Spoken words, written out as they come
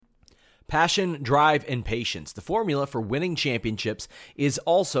Passion, drive, and patience. The formula for winning championships is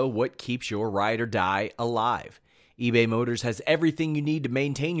also what keeps your ride or die alive. eBay Motors has everything you need to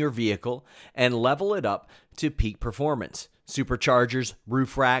maintain your vehicle and level it up to peak performance. Superchargers,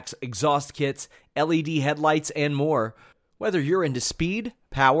 roof racks, exhaust kits, LED headlights, and more. Whether you're into speed,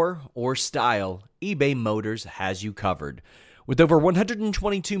 power, or style, eBay Motors has you covered. With over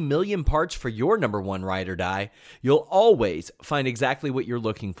 122 million parts for your number one ride or die, you'll always find exactly what you're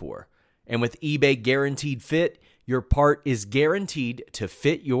looking for. And with eBay Guaranteed Fit, your part is guaranteed to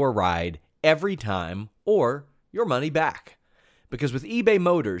fit your ride every time or your money back. Because with eBay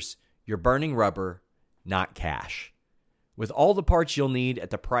Motors, you're burning rubber, not cash. With all the parts you'll need at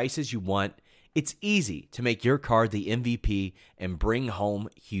the prices you want, it's easy to make your car the MVP and bring home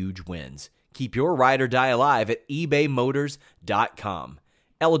huge wins. Keep your ride or die alive at ebaymotors.com.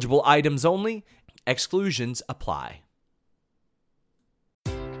 Eligible items only. Exclusions apply.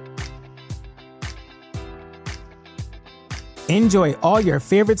 Enjoy all your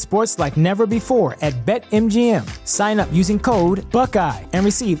favorite sports like never before at BetMGM. Sign up using code Buckeye and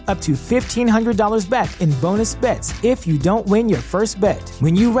receive up to $1,500 back in bonus bets if you don't win your first bet.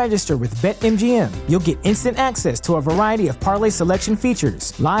 When you register with BetMGM, you'll get instant access to a variety of parlay selection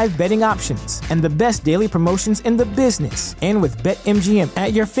features, live betting options, and the best daily promotions in the business. And with BetMGM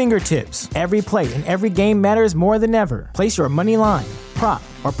at your fingertips, every play and every game matters more than ever. Place your money line, prop,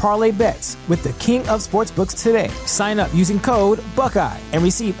 or parlay bets with the king of sportsbooks today. Sign up using code Buckeye and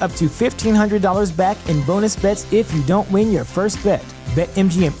receive up to $1,500 back in bonus bets if you don't win your first bet.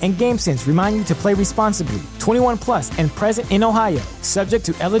 BetMGM and GameSense remind you to play responsibly. 21 plus and present in Ohio, subject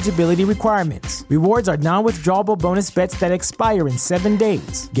to eligibility requirements. Rewards are non-withdrawable bonus bets that expire in 7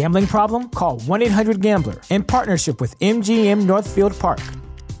 days. Gambling problem? Call 1-800-GAMBLER. In partnership with MGM Northfield Park.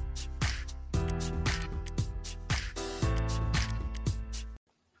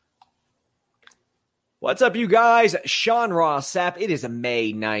 What's up, you guys? Sean Ross Sapp. It is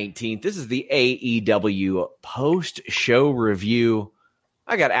May 19th. This is the AEW post-show review.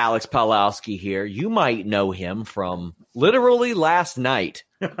 I got Alex Pawlowski here. You might know him from literally last night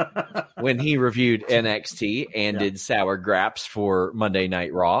when he reviewed NXT and did Sour Graps for Monday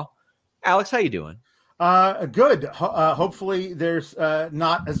Night Raw. Alex, how you doing? Good. Hopefully there's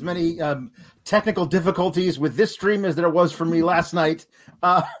not as many technical difficulties with this stream as there was for me last night.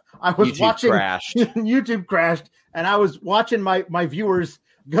 I was YouTube crashed, and I was watching my viewers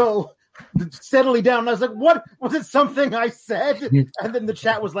go steadily down. And I was like, what? Was it something I said? And then the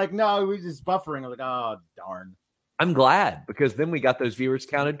chat was like, no, it was just buffering. I was like, oh, darn. I'm glad, because then we got those viewers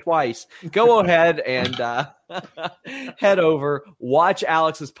counted twice. Go ahead and head over, watch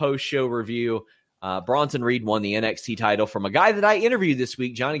Alex's post-show review. Bronson Reed won the NXT title from a guy that I interviewed this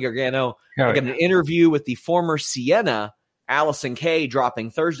week, Johnny Gargano. I got an interview with the former Sienna, Allison Kay,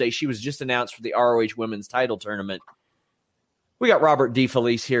 dropping Thursday. She was just announced for the ROH Women's Title Tournament. We got Robert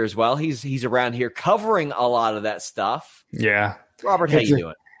DeFelice here as well. He's around here covering a lot of that stuff. Yeah. Robert, how you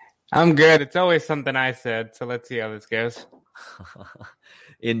doing? I'm good. It's always something I said, so let's see how this goes.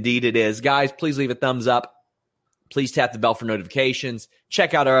 Indeed it is. Guys, please leave a thumbs up. Please tap the bell for notifications.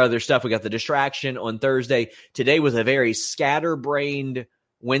 Check out our other stuff. We got The Distraction on Thursday. Today was a very scatterbrained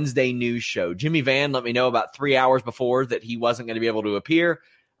Wednesday news show. Jimmy Van let me know about 3 hours before that he wasn't going to be able to appear.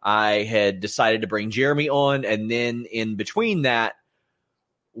 I had decided to bring Jeremy on, and then in between that,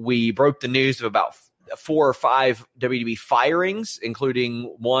 we broke the news of about 4 or 5 WWE firings,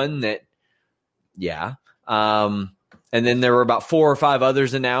 including one that, and then there were about 4 or 5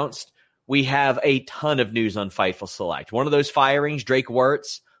 others announced. We have a ton of news on Fightful Select. One of those firings, Drake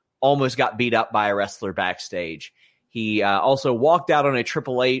Wirtz, almost got beat up by a wrestler backstage. He also walked out on a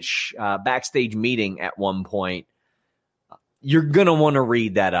Triple H backstage meeting at one point. You're going to want to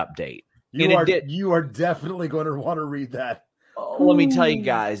read that update. You are definitely going to want to read that. Let me tell you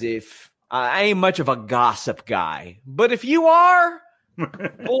guys, if I ain't much of a gossip guy, but if you are,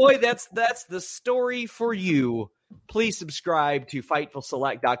 boy, that's the story for you. Please subscribe to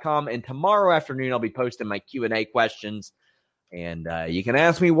FightfulSelect.com, and tomorrow afternoon I'll be posting my Q&A questions, and you can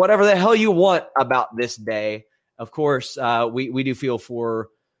ask me whatever the hell you want about this day. Of course, we do feel for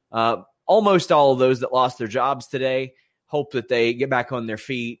almost all of those that lost their jobs today. Hope that they get back on their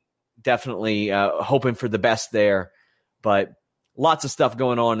feet. Definitely hoping for the best there. But lots of stuff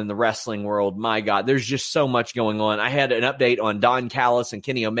going on in the wrestling world. My God, there's just so much going on. I had an update on Don Callis and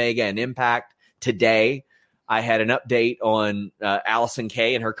Kenny Omega and Impact today. I had an update on Allison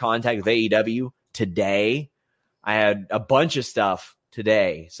Kay and her contact with AEW today. I had a bunch of stuff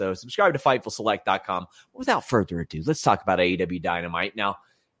today. So subscribe to FightfulSelect.com. Without further ado, let's talk about AEW Dynamite. Now,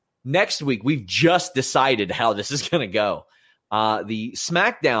 next week, we've just decided how this is going to go. the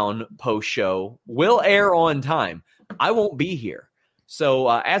SmackDown post show will air on time. I won't be here. So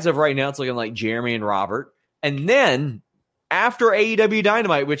as of right now, it's looking like Jeremy and Robert. And then after AEW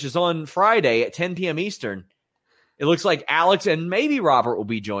Dynamite, which is on Friday at 10 p.m. Eastern, it looks like Alex and maybe Robert will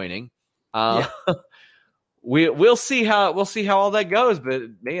be joining. We'll see how all that goes. But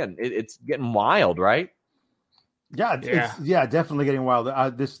man, it's getting wild, right? Yeah, it's definitely getting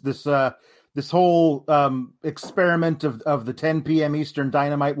wild. This whole experiment of the 10 p.m. Eastern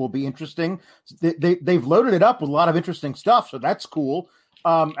Dynamite will be interesting. They've loaded it up with a lot of interesting stuff, so that's cool.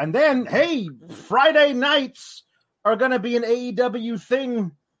 And then, hey, Friday nights are going to be an AEW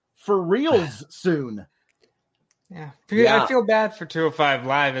thing for reals soon. Yeah, I feel bad for 205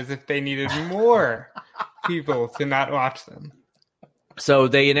 Live as if they needed more people to not watch them. So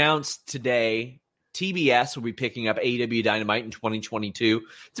they announced today TBS will be picking up AEW Dynamite in 2022.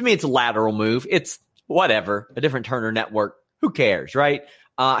 To me, it's a lateral move. It's whatever, a different Turner network. Who cares, right?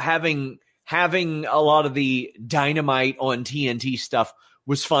 Having a lot of the Dynamite on TNT stuff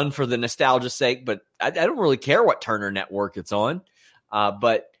was fun for the nostalgia's sake, but I don't really care what Turner network it's on.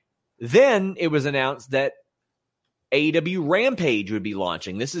 But then it was announced that AEW Rampage would be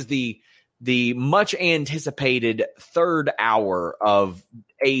launching. This is the much anticipated third hour of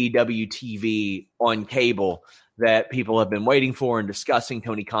AEW TV on cable that people have been waiting for and discussing.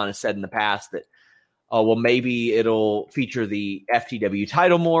 Tony Khan has said in the past that, maybe it'll feature the FTW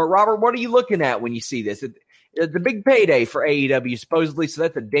title more. Robert, what are you looking at when you see this? It's a big payday for AEW, supposedly, so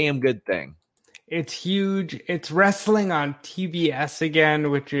that's a damn good thing. It's huge. It's wrestling on TBS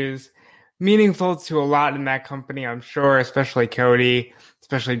again, which is meaningful to a lot in that company, I'm sure, especially Cody,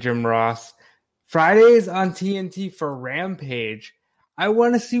 especially Jim Ross. Fridays on TNT for Rampage. I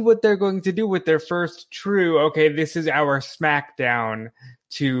want to see what they're going to do with their first true, okay, this is our SmackDown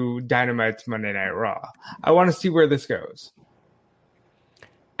to Dynamite's Monday Night Raw. I want to see where this goes.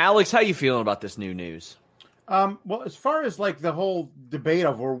 Alex, how you feeling about this new news? Well, as far as like the whole debate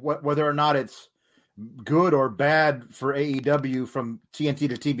of whether or not it's good or bad for AEW from TNT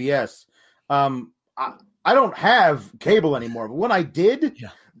to TBS, I don't have cable anymore. But when I did,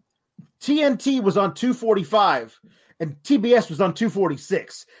 TNT was on 245 and TBS was on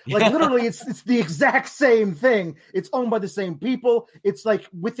 246. Like literally, it's the exact same thing. It's owned by the same people. It's like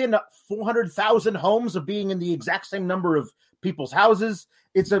within 400,000 homes of being in the exact same number of people's houses.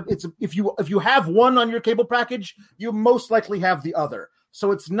 If you have one on your cable package, you most likely have the other.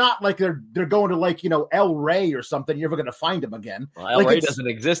 So it's not like they're going to like, El Rey or something. You're never going to find them again. Well, El Rey doesn't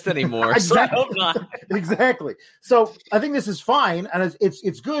exist anymore. Exactly. So exactly. So I think this is fine. And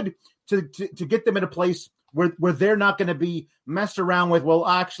it's good to get them in a place where they're not going to be messed around with, well,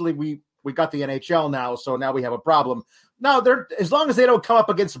 actually we got the NHL now, so now we have a problem. No, as long as they don't come up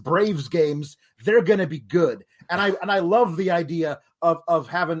against Braves games, they're going to be good. And I love the idea of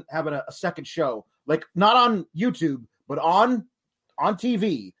having a second show, like not on YouTube, but on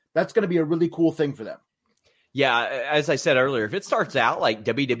TV. That's going to be a really cool thing for them. Yeah, as I said earlier, if it starts out like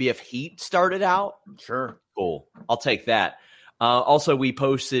WWF Heat started out, sure, cool. I'll take that. Also, we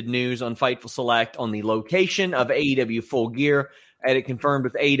posted news on Fightful Select on the location of AEW Full Gear, and it confirmed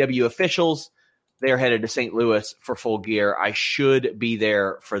with AEW officials they're headed to St. Louis for Full Gear. I should be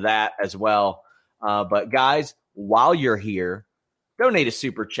there for that as well. But guys, while you're here, donate a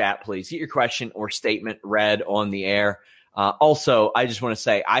super chat, please. Get your question or statement read on the air. Also, I just want to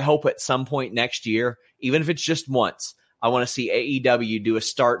say, I hope at some point next year, even if it's just once, I want to see AEW do a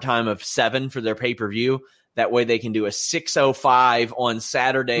start time of 7 for their pay-per-view. That way they can do a 6:05 on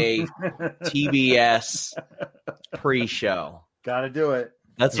Saturday TBS pre-show. Got to do it.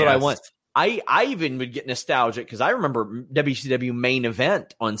 That's what I want. I even would get nostalgic because I remember WCW Main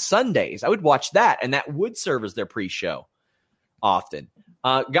Event on Sundays. I would watch that, and that would serve as their pre-show often.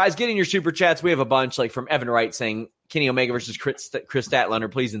 Guys, get in your super chats. We have a bunch, like from Evan Wright saying, Kenny Omega versus Chris Statlander,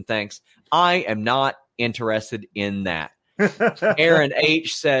 please and thanks. I am not interested in that. Aaron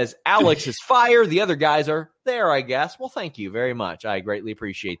H. says, Alex is fire. The other guys are there, I guess. Well, thank you very much. I greatly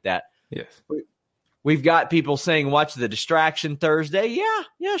appreciate that. Yes. We've got people saying, watch The Distraction Thursday.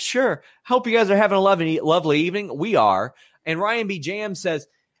 Yeah, sure. Hope you guys are having a lovely evening. We are. And Ryan B. Jam says,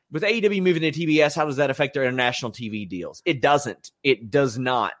 with AEW moving to TBS, how does that affect their international TV deals? It doesn't. It does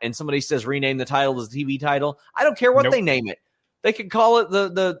not. And somebody says, rename the title as the TV title. I don't care what they name it. They could call it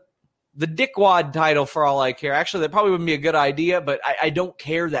the Dickwad title for all I care. Actually, that probably wouldn't be a good idea, but I don't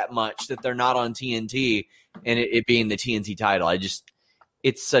care that much that they're not on TNT and it being the TNT title.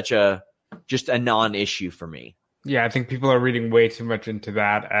 It's such a non-issue for me. Yeah, I think people are reading way too much into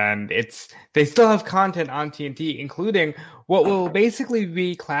that, and they still have content on TNT, including what will basically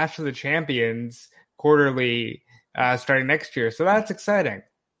be Clash of the Champions quarterly starting next year. So that's exciting.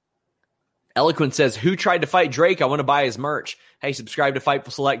 Eloquent says, who tried to fight Drake? I want to buy his merch. Hey, subscribe to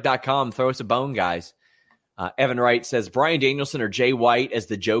FightfulSelect.com. Throw us a bone, guys. Evan Wright says, Bryan Danielson or Jay White as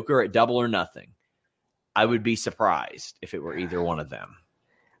the Joker at Double or Nothing. I would be surprised if it were either one of them.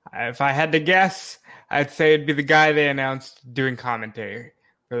 If I had to guess, I'd say it'd be the guy they announced doing commentary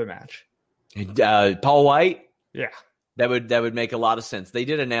for the match. Paul White? Yeah. That would make a lot of sense. They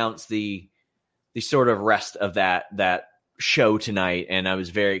did announce the sort of rest of that show tonight, and I was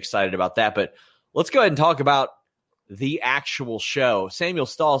very excited about that. But let's go ahead and talk about the actual show. Samuel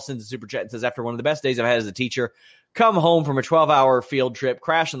Stahl sends a super chat and says, after one of the best days I've had as a teacher, come home from a 12-hour field trip,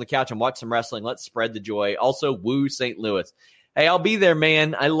 crash on the couch and watch some wrestling. Let's spread the joy. Also, woo St. Louis. Hey, I'll be there,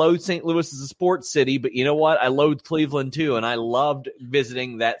 man. I loathe St. Louis as a sports city, but you know what? I loathe Cleveland too, and I loved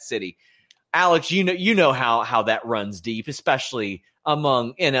visiting that city. Alex, you know how that runs deep, especially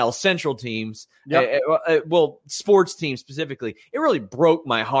among NL Central teams. Yep. Sports teams specifically. It really broke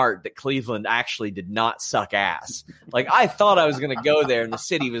my heart that Cleveland actually did not suck ass. Like, I thought I was going to go there and the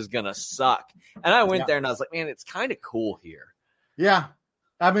city was going to suck. And I went there and I was like, man, it's kind of cool here. Yeah.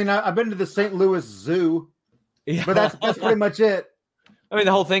 I mean, I've been to the St. Louis Zoo, but that's pretty much it. I mean,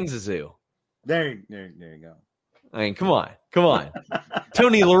 the whole thing's a zoo. There you go. I mean, come on.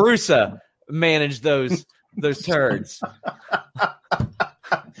 Tony La Russa managed those turds.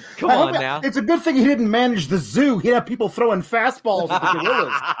 Come on now. It's a good thing he didn't manage the zoo. He'd have people throwing fastballs at the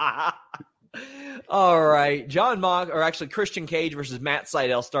gorillas. All right. Christian Cage versus Matt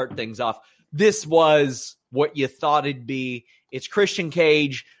Sydal start things off. This was what you thought it'd be. It's Christian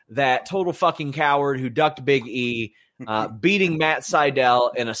Cage, that total fucking coward who ducked Big E, beating Matt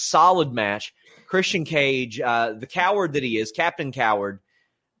Sydal in a solid match. Christian Cage, the coward that he is, Captain Coward,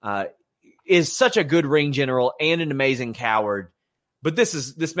 is such a good ring general and an amazing coward. But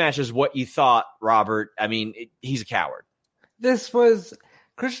this match is what you thought, Robert. I mean, he's a coward.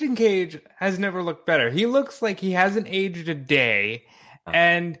 Christian Cage has never looked better. He looks like he hasn't aged a day.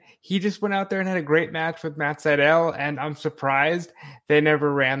 And he just went out there and had a great match with Matt Sydal. And I'm surprised they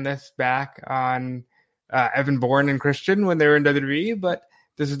never ran this back on Evan Bourne and Christian when they were in WWE. But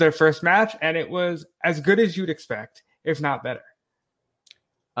this is their first match, and it was as good as you'd expect, if not better.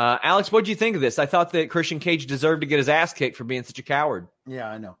 Alex, what did you think of this? I thought that Christian Cage deserved to get his ass kicked for being such a coward. Yeah,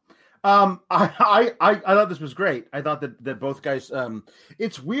 I know. I thought this was great. I thought that both guys.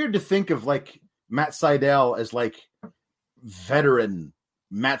 It's weird to think of like Matt Sydal as like veteran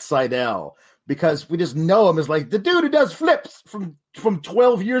Matt Sydal, because we just know him as like the dude who does flips from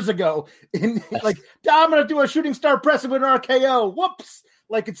 12 years ago. In like, I'm gonna do a shooting star press with an RKO. Whoops.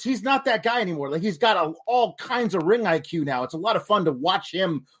 Like, he's not that guy anymore. Like, he's got all kinds of ring IQ now. It's a lot of fun to watch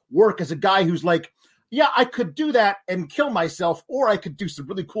him work as a guy who's like, yeah, I could do that and kill myself, or I could do some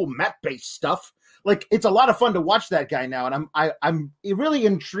really cool mat-based stuff. Like, it's a lot of fun to watch that guy now, and I'm really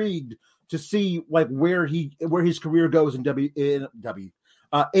intrigued to see like where his career goes in AEW.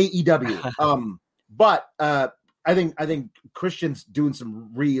 But I think Christian's doing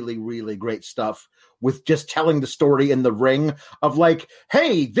some really, really great stuff with just telling the story in the ring of like,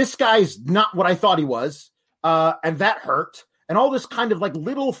 hey, this guy's not what I thought he was, and that hurt, and all this kind of like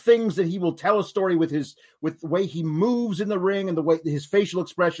little things that he will tell a story with the way he moves in the ring and the way his facial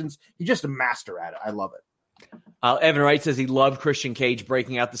expressions. He's just a master at it. I love it. Evan Wright says he loved Christian Cage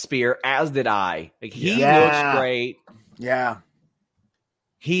breaking out the spear, as did I. Like, he looks great. Yeah.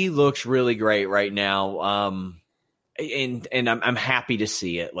 He looks really great right now. And I'm happy to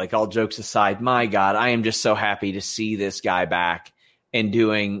see it. Like, all jokes aside, my God, I am just so happy to see this guy back and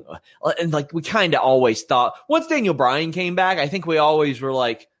doing, and like we kind of always thought once Daniel Bryan came back, I think we always were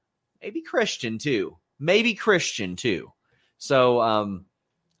like, maybe Christian too. So,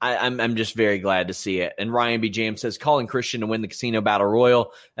 I'm just very glad to see it. And Ryan B. James says, calling Christian to win the Casino Battle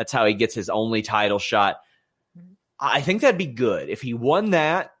Royal. That's how he gets his only title shot. I think that'd be good if he won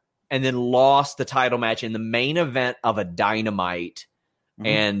that and then lost the title match in the main event of a Dynamite,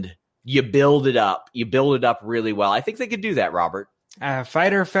 and you build it up. You build it up really well. I think they could do that, Robert.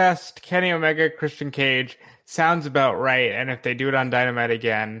 Fyter Fest, Kenny Omega, Christian Cage sounds about right. And if they do it on Dynamite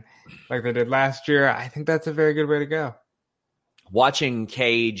again, like they did last year, I think that's a very good way to go. Watching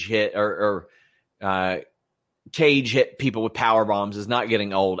Cage hit Cage hit people with power bombs is not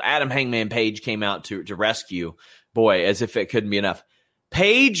getting old. Adam Hangman Page came out to rescue, boy, as if it couldn't be enough.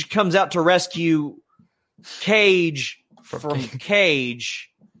 Page comes out to rescue Cage from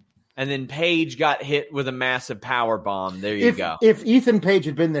Cage, and then Page got hit with a massive power bomb. There you go. If Ethan Page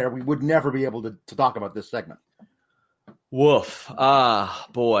had been there, we would never be able to talk about this segment. Woof.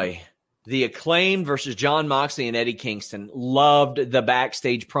 Boy. The Acclaimed versus Jon Moxley and Eddie Kingston. Loved the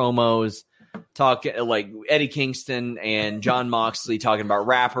backstage promos. like Eddie Kingston and John Moxley talking about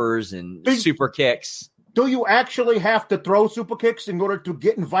rappers and super kicks. Do you actually have to throw super kicks in order to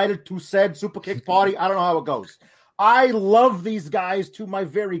get invited to said super kick party? I don't know how it goes. I love these guys to my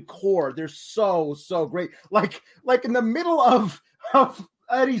very core. They're so great. Like in the middle of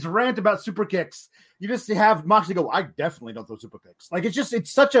Eddie's rant about super kicks, you just have Moxley go, I definitely don't throw super kicks. Like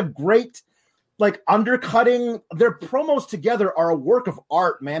it's such a great like undercutting. Their promos together are a work of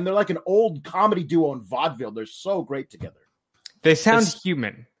art, man. They're like an old comedy duo in vaudeville. They're so great together. They sound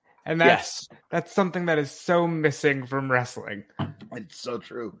human. And that's something that is so missing from wrestling. It's so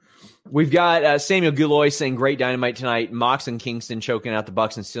true. We've got Samuel Guloy saying great Dynamite tonight. Mox and Kingston choking out the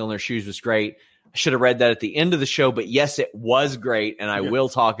Bucks and stealing their shoes was great. I should have read that at the end of the show, but yes, it was great, and I will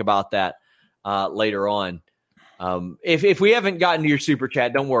talk about that later on. If we haven't gotten to your super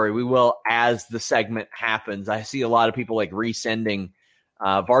chat, don't worry. We will as the segment happens. I see a lot of people like resending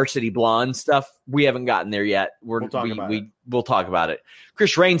Varsity Blonde stuff. We haven't gotten there yet. We'll talk about it.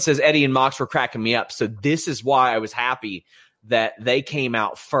 Chris Rain says Eddie and Mox were cracking me up. So this is why I was happy that they came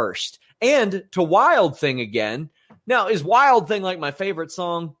out first. And to Wild Thing again. Now, is Wild Thing like my favorite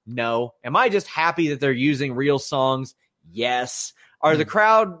song? No. Am I just happy that they're using real songs? Yes. Are the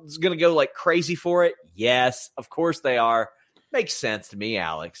crowds going to go like crazy for it? Yes. Of course they are. Makes sense to me,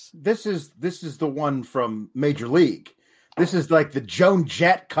 Alex. This is the one from Major League. This is like the Joan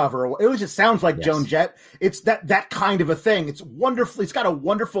Jett cover. It just sounds like Joan Jett. It's that kind of a thing. It's wonderful. It's got a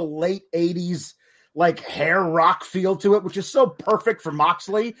wonderful late 80s like hair rock feel to it, which is so perfect for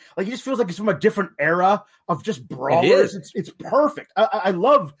Moxley. Like he just feels like he's from a different era of just brawlers. It's perfect. I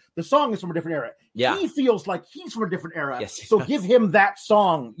love the song is from a different era. Yeah. He feels like he's from a different era. Yes, so give him that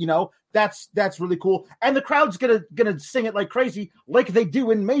song, that's really cool. And the crowd's gonna sing it like crazy, like they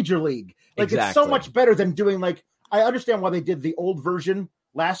do in Major League. Like It's so much better than doing like I understand why they did the old version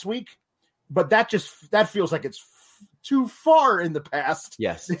last week, but that feels like it's too far in the past.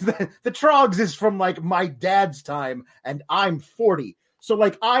 Yes. The Trogs is from like my dad's time and I'm 40. So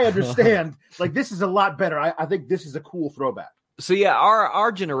like, I understand like this is a lot better. I think this is a cool throwback. So yeah,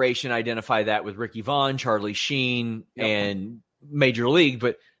 our generation identified that with Ricky Vaughn, Charlie Sheen, and Major League,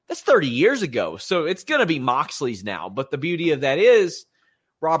 but that's 30 years ago. So it's going to be Moxley's now. But the beauty of that is,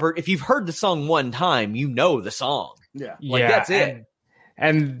 Robert, if you've heard the song one time, you know the song. Yeah. That's it.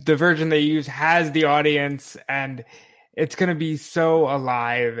 And the version they use has the audience, and it's going to be so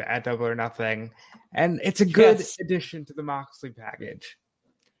alive at Double or Nothing. And it's a good addition to the Moxley package.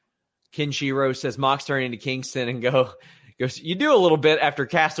 Kinshiro says Mox turning to Kingston and goes, you do a little bit after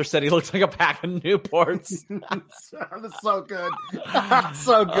Caster said he looks like a pack of Newports. That's so good.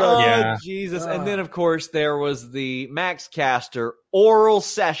 So good. Oh, Jesus. And then, of course, there was the Max Caster oral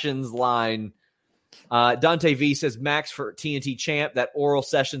sessions line. Dante V says Max for TNT champ. That oral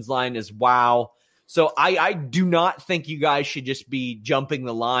sessions line is wow. So I do not think you guys should just be jumping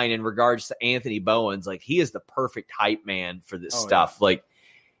the line in regards to Anthony Bowens. Like, he is the perfect hype man for this stuff. Yeah. Like,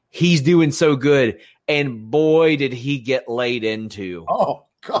 he's doing so good. And boy, did he get laid into. Oh,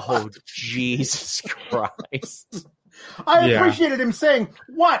 God. Oh, Jesus Christ. I appreciated him saying,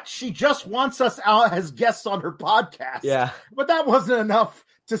 what? She just wants us out as guests on her podcast. Yeah. But that wasn't enough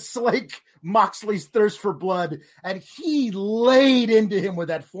to slake Moxley's thirst for blood. And he laid into him with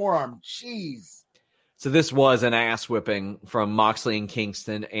that forearm. Jeez. So this was an ass whipping from Moxley and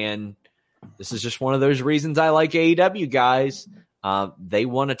Kingston. And this is just one of those reasons I like AEW, guys. They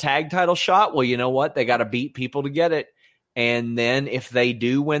won a tag title shot. Well, you know what? They got to beat people to get it. And then if they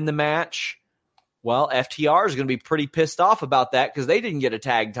do win the match, well, FTR is going to be pretty pissed off about that because they didn't get a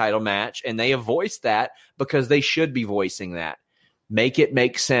tag title match, and they have voiced that because they should be voicing that. Make it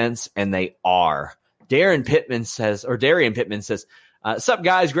make sense, and they are. Darian Pittman says, sup,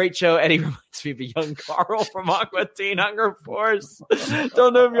 guys? Great show. Eddie reminds me of a young Carl from Aqua Teen Hunger Force.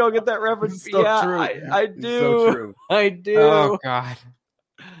 Don't know if y'all get that reference. So true. I do. So true. I do. Oh, God.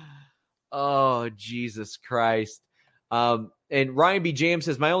 Oh, Jesus Christ. And Ryan B. James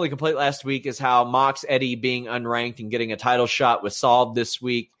says, my only complaint last week is how Mox Eddie being unranked and getting a title shot was solved this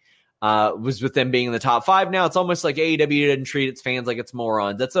week. Was with them being in the top 5 now. It's almost like AEW didn't treat its fans like it's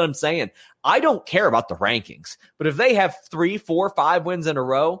morons. That's what I'm saying. I don't care about the rankings, but if they have 3, 4, 5 wins in a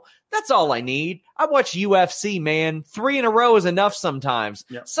row, that's all I need. I watch UFC, man. 3 in a row is enough sometimes.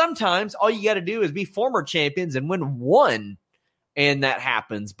 Yep. Sometimes all you got to do is be former champions and win 1, and that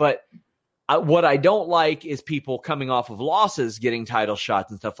happens. But what I don't like is people coming off of losses, getting title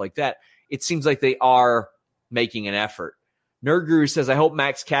shots and stuff like that. It seems like they are making an effort. Nerd Guru says, I hope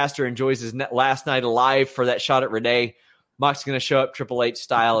Max Caster enjoys his last night alive for that shot at Renee. Mox's going to show up Triple H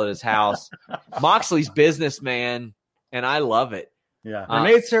style at his house. Moxley's businessman, and I love it. Yeah.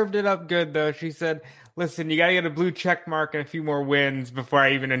 Renee served it up good, though. She said, listen, you got to get a blue check mark and a few more wins before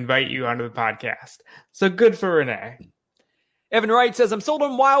I even invite you onto the podcast. So good for Renee. Evan Wright says, I'm sold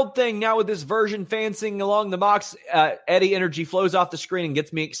on Wild Thing now with this version fancying along the box. Eddie energy flows off the screen and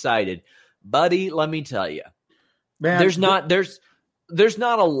gets me excited. Buddy, let me tell you, man, there's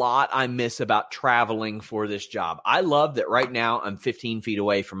not a lot I miss about traveling for this job. I love that right now I'm 15 feet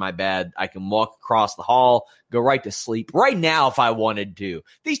away from my bed. I can walk across the hall, go right to sleep right now if I wanted to.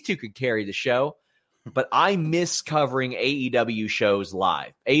 These two could carry the show, but I miss covering AEW shows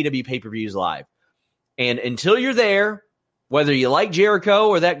live, AEW pay-per-views live. And until you're there, whether you like Jericho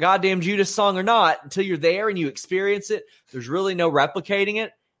or that goddamn Judas song or not, until you're there and you experience it, there's really no replicating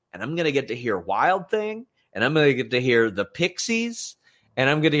it. And I'm going to get to hear Wild Thing, and I'm going to get to hear the Pixies, and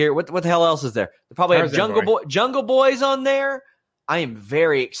I'm going to hear what the hell else is there? They probably have Jungle Boys on there. I am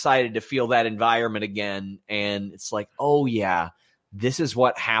very excited to feel that environment again. And it's like, oh yeah, this is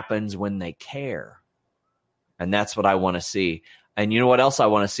what happens when they care. And that's what I want to see. And you know what else I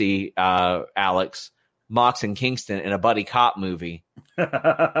want to see, Alex? Mox and Kingston in a buddy cop movie.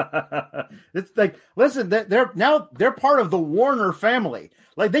 It's like, listen, they're part of the Warner family.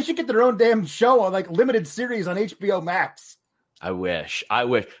 Like, they should get their own damn show on like limited series on HBO Max. I wish,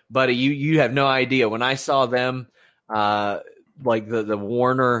 buddy. You have no idea. When I saw them, like the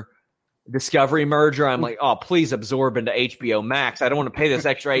Warner Discovery merger, I'm like, oh, please absorb into HBO Max. I don't want to pay this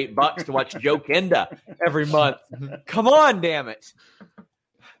extra $8 to watch Joe Kenda every month. Come on, damn it.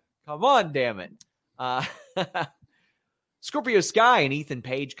 Scorpio Sky and Ethan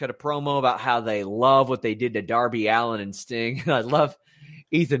Page cut a promo about how they love what they did to Darby Allin and Sting. And I love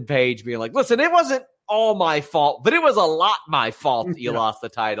Ethan Page being like, listen, it wasn't all my fault, but it was a lot my fault that you lost the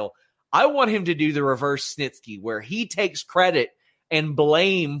title. I want him to do the reverse Snitsky where he takes credit and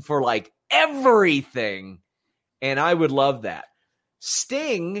blame for like everything. And I would love that.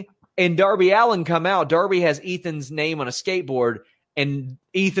 Sting and Darby Allin come out. Darby has Ethan's name on a skateboard. And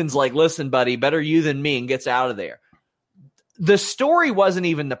Ethan's like, listen, buddy, better you than me, and gets out of there. The story wasn't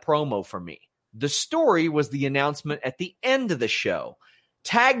even the promo for me. The story was the announcement at the end of the show.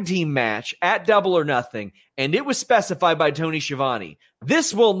 Tag team match at Double or Nothing, and it was specified by Tony Schiavone.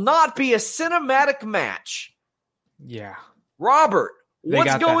 This will not be a cinematic match. Yeah. Robert,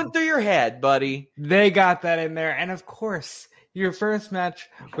 what's going through your head, buddy? They got that in there. And of course, your first match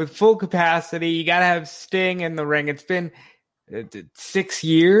with full capacity, you got to have Sting in the ring. It's been 6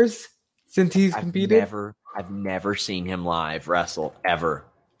 years since he's competed. I've never seen him live wrestle ever.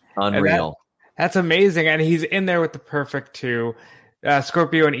 Unreal. That's amazing. And he's in there with the perfect two.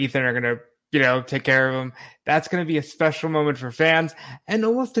 Scorpio and Ethan are going to, take care of him. That's going to be a special moment for fans and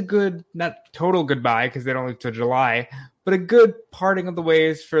almost a good, not total goodbye because they don't leave till July, but a good parting of the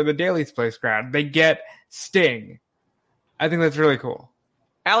ways for the Daily's Place crowd. They get Sting. I think that's really cool.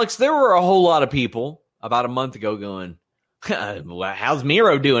 Alex, there were a whole lot of people about a month ago going, how's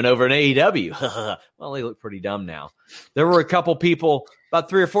Miro doing over in AEW? Well, they look pretty dumb now. There were a couple people about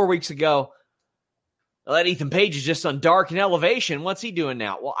 3 or 4 weeks ago. That Ethan Page is just on Dark and Elevation. What's he doing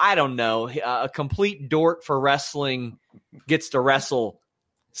now? Well, I don't know. A complete dork for wrestling gets to wrestle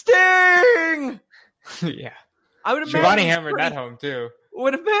Sting. Yeah, I would imagine Giovanni hammered that home too.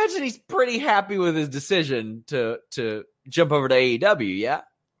 Would imagine he's pretty happy with his decision to jump over to AEW. Yeah.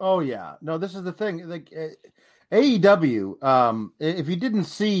 Oh yeah. No, this is the thing. Like. AEW, if you didn't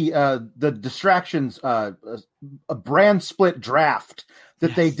see the Distractions a brand split draft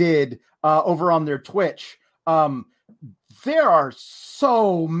that they did over on their Twitch, there are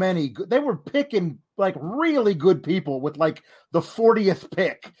so many they were picking like really good people with like the 40th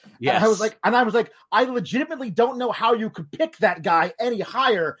pick. Yes. And I was like, I legitimately don't know how you could pick that guy any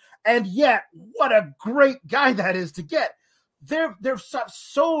higher. And yet, what a great guy that is to get. There's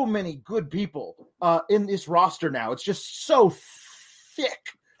so many good people in this roster now. It's just so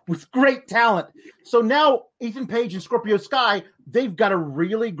thick with great talent. So now Ethan Page and Scorpio Sky, they've got a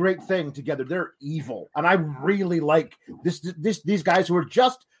really great thing together. They're evil, and I really like these guys who are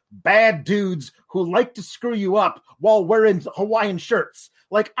just bad dudes who like to screw you up while wearing Hawaiian shirts.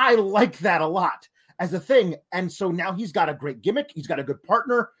 Like, I like that a lot as a thing. And so now he's got a great gimmick. He's got a good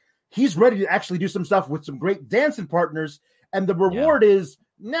partner. He's ready to actually do some stuff with some great dancing partners. And the reward is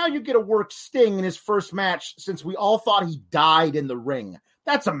now you get to work Sting in his first match since we all thought he died in the ring.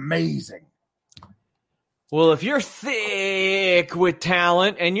 That's amazing. Well, if you're thick with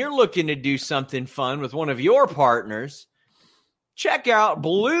talent and you're looking to do something fun with one of your partners, check out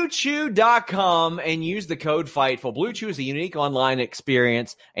BlueChew.com and use the code FIGHTFUL. Blue Chew is a unique online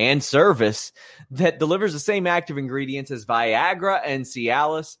experience and service that delivers the same active ingredients as Viagra and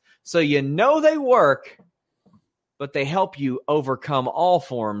Cialis, so you know they work. but they help you overcome all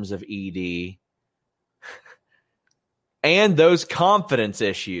forms of ED and those confidence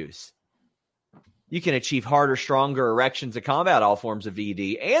issues. You can achieve harder, stronger erections to combat all forms of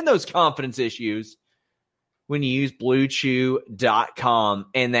ED and those confidence issues when you use BlueChew.com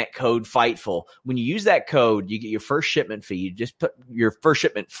and that code FIGHTFUL. When you use that code, you get your first shipment fee. You just put your first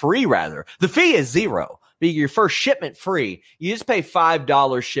shipment free, rather. The fee is $0, but you get your first shipment free. You just pay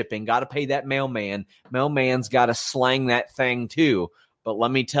 $5 shipping. Got to pay that mailman. Mailman's got to slang that thing too. But let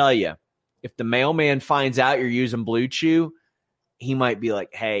me tell you, if the mailman finds out you're using Blue Chew, he might be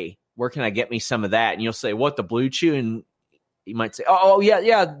like, hey, where can I get me some of that? And you'll say, what, the Blue Chew? And he might say, oh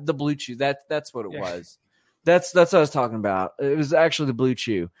yeah, the Blue Chew. That's what it was. That's what I was talking about. It was actually the Blue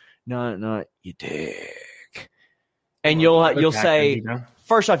Chew. Not you dick. And you'll say,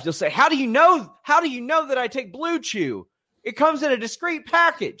 first off, you'll say, how do you know that I take Blue Chew? It comes in a discreet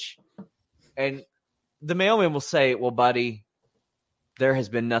package. And the mailman will say, well, buddy, there has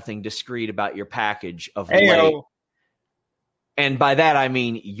been nothing discreet about your package of late. And by that, I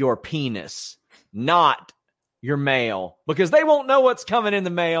mean your penis, not your mail, because they won't know what's coming in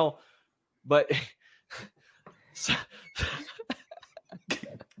the mail. But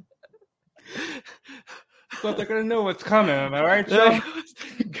but they're going to know what's coming. Am I right, Joe?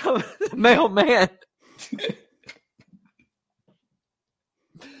 Mailman.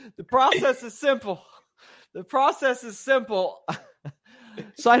 The process is simple.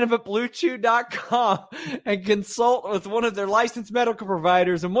 Sign up at BlueChew.com and consult with one of their licensed medical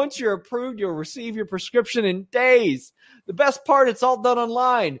providers. And once you're approved, you'll receive your prescription in days. The best part, it's all done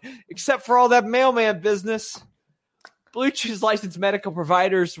online, except for all that mailman business. Blue Chew's licensed medical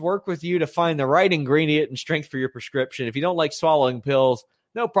providers work with you to find the right ingredient and strength for your prescription. If you don't like swallowing pills,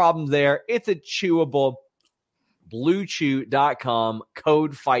 no problem there. It's a chewable. BlueChew.com,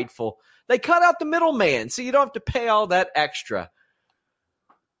 code FIGHTFUL. They cut out the middleman, so you don't have to pay all that extra.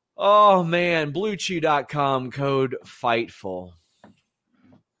 Oh, man. BlueChew.com, code FIGHTFUL.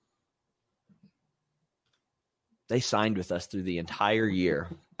 They signed with us through the entire year.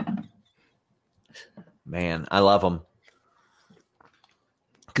 Man, I love them.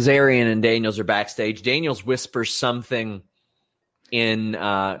 Kazarian and Daniels are backstage. Daniels whispers something in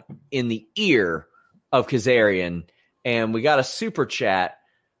the ear of Kazarian, and we got a super chat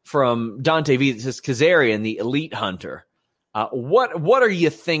from Dante V that says, Kazarian, the elite hunter. What are you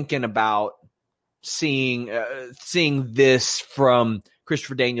thinking about seeing this from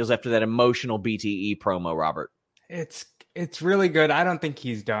Christopher Daniels after that emotional BTE promo, Robert? It's really good. I don't think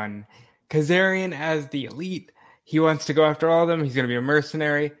he's done. Kazarian as the elite, he wants to go after all of them. He's going to be a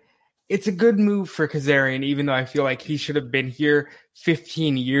mercenary. It's a good move for Kazarian, even though I feel like he should have been here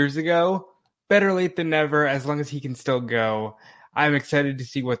 15 years ago. Better late than never, as long as he can still go. I'm excited to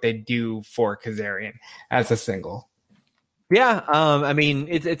see what they do for Kazarian as a single. Yeah, I mean,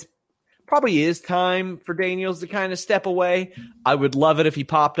 it's probably is time for Daniels to kind of step away. I would love it if he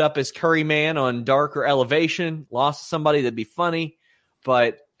popped up as Curry Man on Dark or Elevation, lost to somebody, that'd be funny.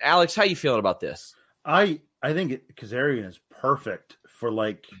 But Alex, how you feeling about this? I think Kazarian is perfect for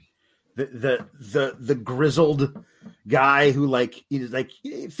like the grizzled guy who like is like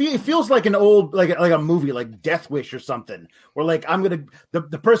it feels like an old like a movie like Death Wish or something, where like I'm gonna the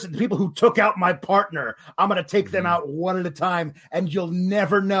people who took out my partner, I'm gonna take them out one at a time, and you'll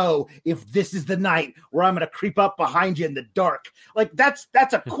never know if this is the night where I'm gonna creep up behind you in the dark. Like that's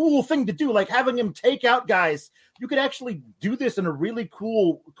a cool thing to do. Like having him take out guys, you could actually do this in a really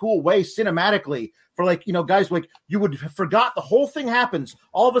cool way cinematically. For like, you know, guys like you would have forgot the whole thing happens.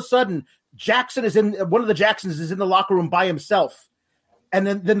 All of a sudden, one of the Jacksons is in the locker room by himself, and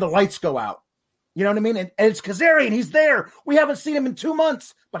then the lights go out. You know what I mean? And it's Kazarian. He's there. We haven't seen him in 2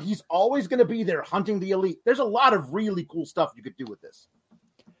 months, but he's always going to be there hunting the elite. There's a lot of really cool stuff you could do with this.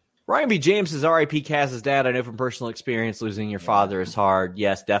 Ryan B. James says, R.I.P. Kaz's dad. I know from personal experience losing your father is hard.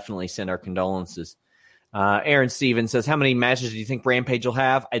 Yes, definitely send our condolences. Aaron Stevens says, how many matches do you think Rampage will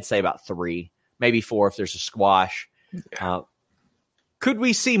have? I'd say about 3. Maybe 4 if there's a squash. Could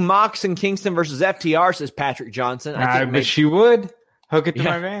we see Mox and Kingston versus FTR, says Patrick Johnson? I wish you would. Hook it to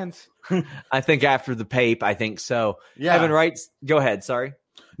my Vans. I think after the Pape, I think so. Yeah. Evan Wright, go ahead. Sorry.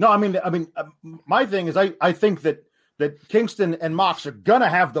 No, I mean, my thing is I think that Kingston and Mox are going to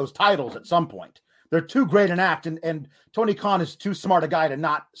have those titles at some point. They're too great an act, and Tony Khan is too smart a guy to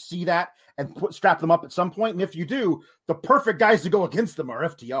not see that and strap them up at some point. And if you do, the perfect guys to go against them are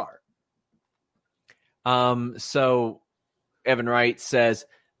FTR. So Evan Wright says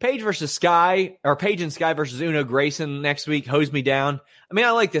Paige and Sky versus Uno Grayson next week. Hose me down. I mean,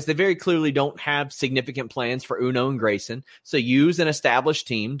 I like this. They very clearly don't have significant plans for Uno and Grayson. So use an established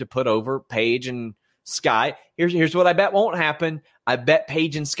team to put over Paige and Sky. Here's what I bet won't happen. I bet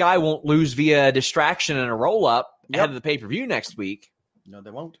Paige and Sky won't lose via a distraction and a roll-up ahead of the pay-per-view next week. No,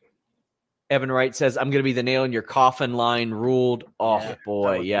 they won't. Evan Wright says, I'm going to be the nail in your coffin line ruled. Oh,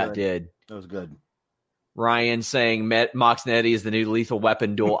 boy. Yeah, good. It did. That was good. Ryan saying Mox and Eddie is the new Lethal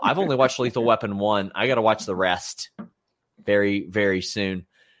Weapon duel. I've only watched Lethal Weapon 1. I got to watch the rest very, very soon.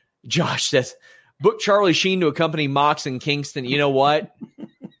 Josh says, book Charlie Sheen to accompany Mox and Kingston. You know what?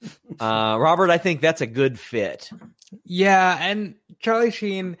 Robert, I think that's a good fit. Yeah, and Charlie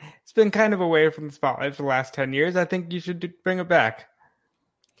Sheen has been kind of away from the spotlight for the last 10 years. I think you should bring it back.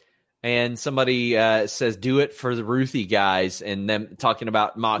 And somebody says, do it for the Ruthie guys, and them talking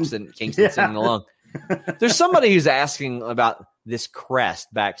about Mox and Kingston singing along. There's somebody who's asking about this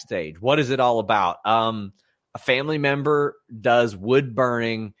crest backstage. What is it all about? A family member does wood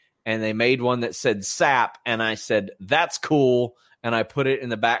burning, and they made one that said sap, and I said, that's cool, and I put it in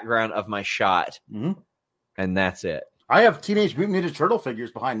the background of my shot. Mm-hmm. And that's it. I have Teenage Mutant Ninja Turtle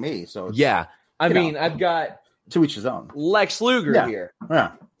figures behind me, so it's, yeah. I mean, I've got to each his own. Lex Luger here.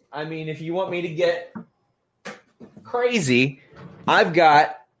 Yeah. I mean, if you want me to get crazy, I've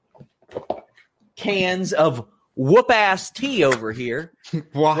got cans of whoop-ass tea over here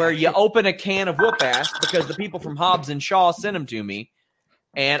where you open a can of whoop-ass because the people from Hobbs and Shaw sent them to me.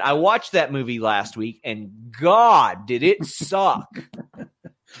 And I watched that movie last week, and God, did it suck.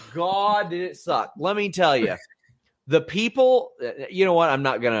 God, did it suck. Let me tell you. The people, you know what? I'm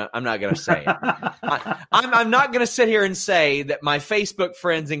not gonna say it. I'm not gonna sit here and say that my Facebook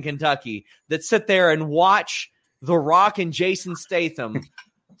friends in Kentucky that sit there and watch The Rock and Jason Statham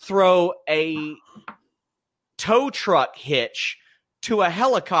throw a tow truck hitch to a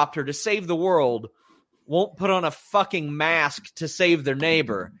helicopter to save the world won't put on a fucking mask to save their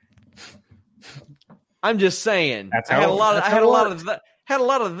neighbor. I'm just saying. I had a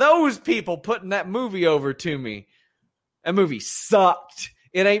lot of those people putting that movie over to me. That movie sucked.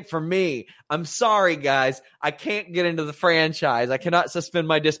 It ain't for me. I'm sorry, guys. I can't get into the franchise. I cannot suspend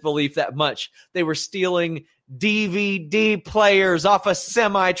my disbelief that much. They were stealing DVD players off a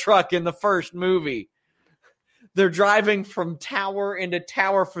semi-truck in the first movie. They're driving from tower into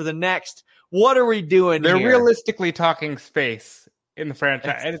tower for the next. What are we doing here? They're realistically talking space in the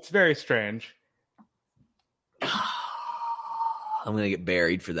franchise, and it's very strange. I'm going to get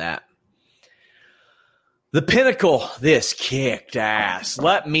buried for that. The Pinnacle, this kicked ass.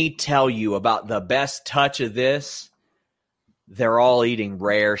 Let me tell you about the best touch of this. They're all eating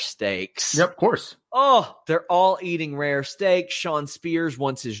rare steaks. Yep, of course. Oh, they're all eating rare steaks. Shawn Spears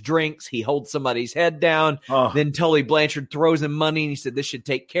wants his drinks. He holds somebody's head down. Oh. Then Tully Blanchard throws him money, and he said, this should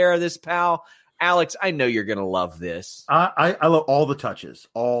take care of this, pal. Alex, I know you're going to love this. I love all the touches.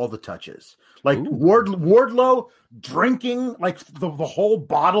 All the touches. Like Wardlow drinking like the whole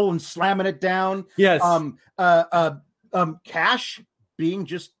bottle and slamming it down. Yes. Cash being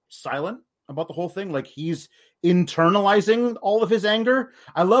just silent about the whole thing. Like he's internalizing all of his anger.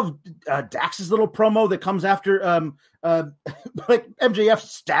 I love Dax's little promo that comes after like MJF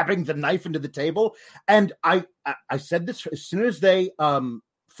stabbing the knife into the table. And I said this as soon as they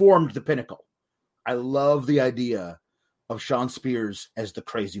formed the Pinnacle. I love the idea of Shawn Spears as the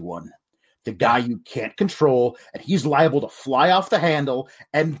crazy one. The guy you can't control, and he's liable to fly off the handle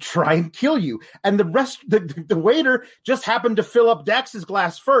and try and kill you. And the rest, the waiter just happened to fill up Dax's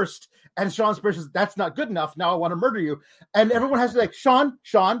glass first, and Shawn Spears says, that's not good enough. Now I want to murder you. And everyone has to be like,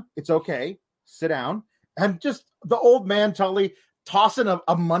 Shawn, it's okay. Sit down. And just the old man Tully tossing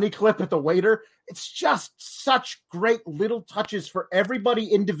a money clip at the waiter. It's just such great little touches for everybody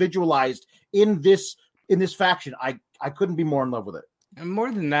individualized in this faction. I couldn't be more in love with it. And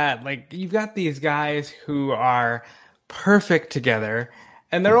more than that, like you've got these guys who are perfect together,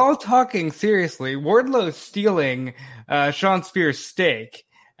 and they're all talking seriously. Wardlow's stealing Shawn Spears' steak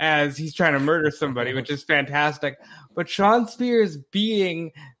as he's trying to murder somebody, which is fantastic. But Shawn Spears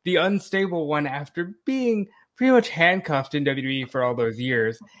being the unstable one after being pretty much handcuffed in WWE for all those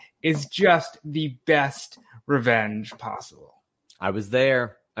years is just the best revenge possible. I was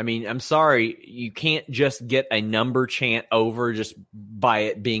there. I mean, I'm sorry, you can't just get a number chant over just by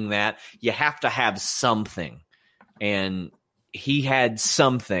it being that. You have to have something. And he had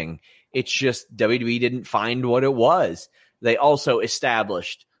something. It's just WWE didn't find what it was. They also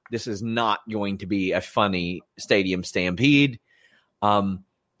established this is not going to be a funny stadium stampede.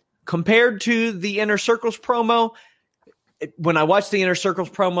 Compared to the Inner Circles promo, when I watched the Inner Circles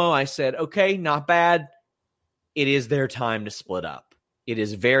promo, I said, okay, not bad. It is their time to split up. It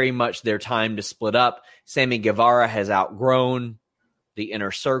is very much their time to split up. Sammy Guevara has outgrown the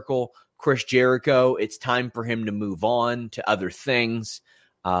Inner Circle. Chris Jericho, it's time for him to move on to other things.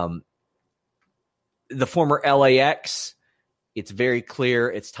 the former LAX, it's very clear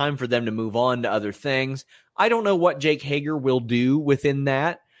it's time for them to move on to other things. I don't know what Jake Hager will do within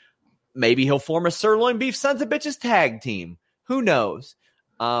that. Maybe he'll form a Sirloin Beef Sons of Bitches tag team. Who knows?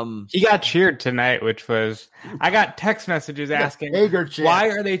 He got cheered tonight, which was, I got text messages asking why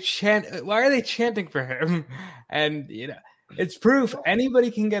are they chanting for him? And it's proof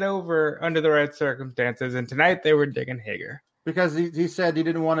anybody can get over under the right circumstances. And tonight they were digging Hager because he said he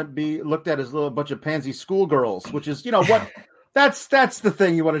didn't want to be looked at as a little bunch of pansy schoolgirls, which is what. That's the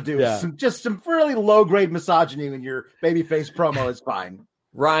thing you want to do. Yeah. Some really low grade misogyny in your babyface promo is fine.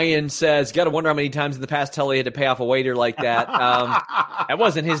 Ryan says, got to wonder how many times in the past Tully had to pay off a waiter like that. That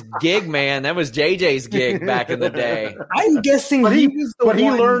wasn't his gig, man. That was JJ's gig back in the day. I'm guessing he was the one. But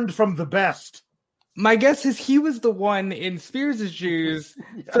he learned from the best. My guess is he was the one in Spears' shoes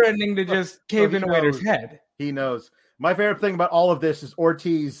threatening to just cave in a waiter's head. He knows. My favorite thing about all of this is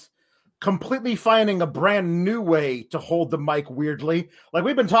Ortiz completely finding a brand new way to hold the mic weirdly. Like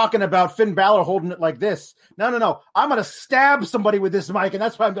we've been talking about Finn Balor holding it like this. No. I'm going to stab somebody with this mic, and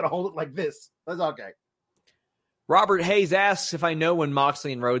that's why I'm going to hold it like this. That's okay. Robert Hayes asks if I know when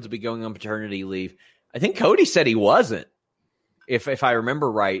Moxley and Rhodes will be going on paternity leave. I think Cody said he wasn't, if I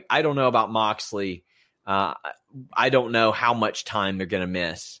remember right. I don't know about Moxley. I don't know how much time they're going to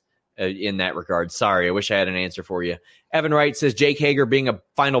miss in that regard. Sorry, I wish I had an answer for you. Evan Wright says Jake Hager being a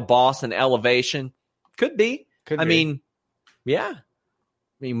final boss in Elevation. Could be. I mean, yeah. I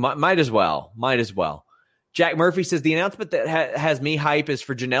mean, might as well. Jack Murphy says the announcement that has me hype is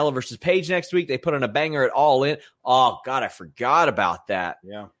for Janela versus Paige next week. They put on a banger at All In. Oh, God, I forgot about that.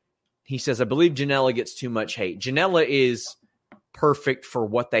 Yeah. He says, I believe Janela gets too much hate. Janela is perfect for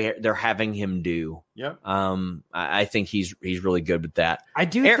what they're having him do. Yep. I think he's really good with that. I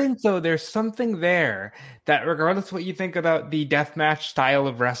do think though there's something there that regardless of what you think about the deathmatch style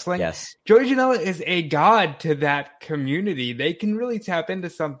of wrestling, yes, Joey Janela is a god to that community. They can really tap into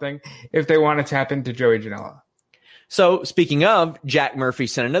something if they want to tap into Joey Janela. So speaking of, Jack Murphy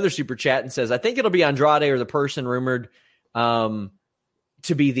sent another super chat and says, I think it'll be Andrade or the person rumored to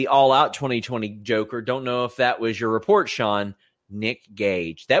be the All Out 2020 Joker. Don't know if that was your report, Sean. Nick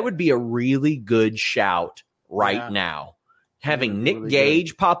Gage. That would be a really good shout now. Having Nick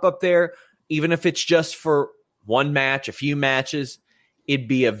Gage pop up there, even if it's just for one match, a few matches, it'd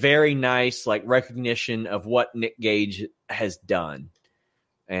be a very nice recognition of what Nick Gage has done.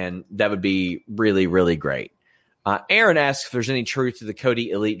 And that would be really, really great. Aaron asks if there's any truth to the Cody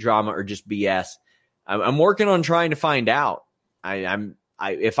Elite drama or just BS. I'm working on trying to find out.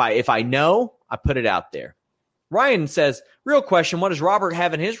 If I know, I put it out there. Ryan says, real question, what does Robert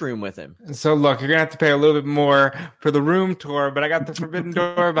have in his room with him? So look, you're going to have to pay a little bit more for the room tour, but I got the Forbidden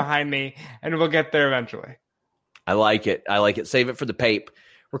Door behind me, and we'll get there eventually. I like it. Save it for the pape.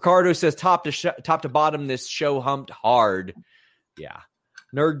 Ricardo says, top to bottom, this show humped hard. Yeah.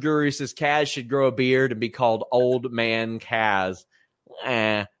 Nerd Guru says, Kaz should grow a beard and be called Old Man Kaz.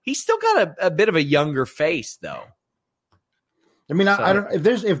 He's still got a bit of a younger face, though. I mean, I don't.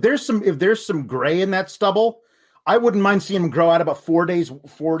 If there's some gray in that stubble, I wouldn't mind seeing him grow out about 4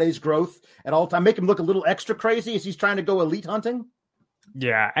 days growth at all time. Make him look a little extra crazy as he's trying to go elite hunting.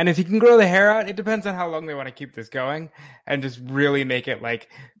 Yeah, and if he can grow the hair out, it depends on how long they want to keep this going and just really make it like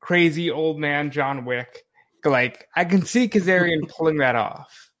crazy old man John Wick. Like, I can see Kazarian pulling that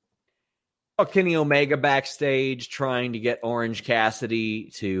off. Kenny Omega backstage trying to get Orange Cassidy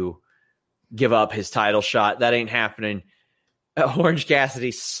to give up his title shot. That ain't happening. Orange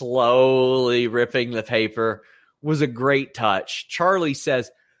Cassidy slowly ripping the paper was a great touch. Charlie says,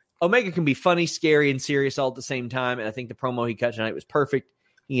 Omega can be funny, scary, and serious all at the same time, and I think the promo he cut tonight was perfect.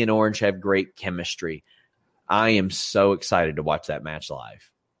 He and Orange have great chemistry. I am so excited to watch that match live.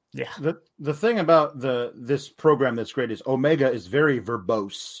 Yeah. The thing about this program that's great is Omega is very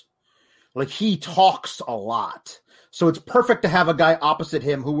verbose. Like, he talks a lot. So it's perfect to have a guy opposite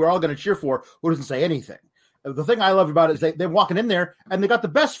him who we're all going to cheer for who doesn't say anything. The thing I love about it is they're walking in there and they got the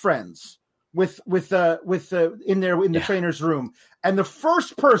best friends with in the trainer's room. And the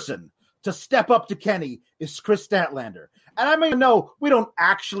first person to step up to Kenny is Chris Statlander. And I mean, no, we don't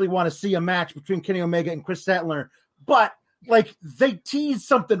actually want to see a match between Kenny Omega and Chris Statlander, but they tease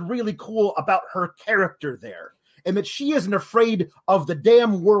something really cool about her character there. And that she isn't afraid of the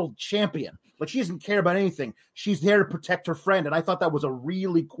damn world champion. Like, she doesn't care about anything. She's there to protect her friend. And I thought that was a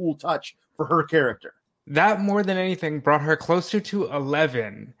really cool touch for her character. That, more than anything, brought her closer to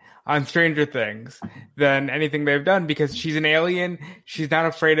 11 on Stranger Things than anything they've done, because she's an alien. She's not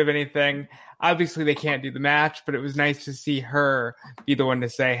afraid of anything. Obviously, they can't do the match, but it was nice to see her be the one to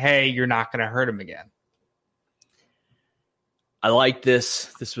say, hey, you're not going to hurt him again. I like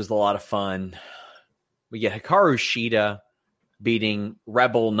this. This was a lot of fun. we get Hikaru Shida beating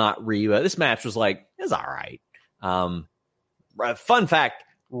Rebel, not Reba. This match was like, it's all right. Fun fact,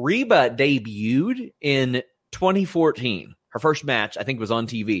 Reba debuted in 2014. Her first match, I think, was on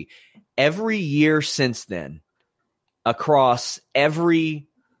TV. Every year since then, across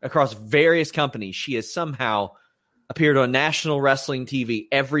various companies, she has somehow appeared on national wrestling TV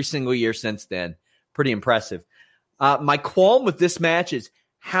every single year since then. Pretty impressive. My qualm with this match is,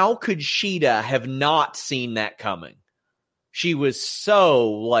 how could Shida have not seen that coming? She was so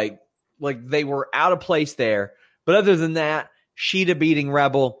like they were out of place there. But other than that, Shida beating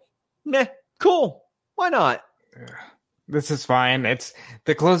Rebel, meh, cool. Why not? This is fine. It's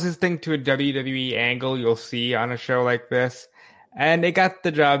the closest thing to a WWE angle you'll see on a show like this. And it got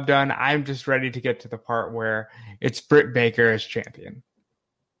the job done. I'm just ready to get to the part where it's Britt Baker as champion.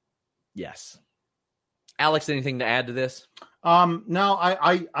 Yes. Alex, anything to add to this? No,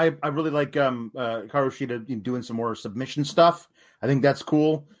 I really like Hikaru Shida doing some more submission stuff. I think that's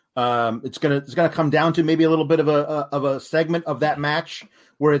cool. It's gonna come down to maybe a little bit of a segment of that match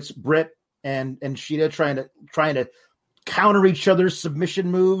where it's Britt and Shida trying to counter each other's submission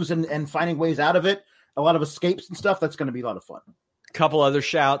moves and finding ways out of it. A lot of escapes and stuff. That's going to be a lot of fun. Couple other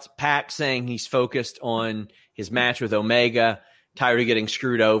shouts. Pac saying he's focused on his match with Omega, tired of getting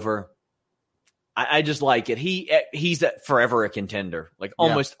screwed over. I just like it. He's forever a contender, like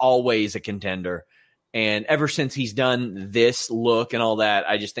almost always a contender. And ever since he's done this look and all that,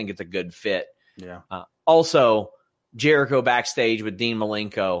 I just think it's a good fit. Yeah. Also, Jericho backstage with Dean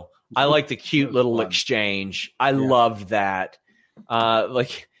Malenko. I like the cute little fun exchange. I loved that.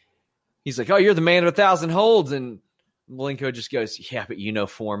 He's like, "Oh, you're the man of 1,000 holds," and Malenko just goes, "Yeah, but you know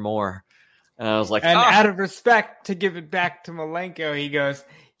 4 more." And I was like, and out of respect to give it back to Malenko, he goes,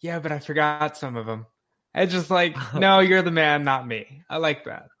 "Yeah, but I forgot some of them." It's just like, no, you're the man, not me. I like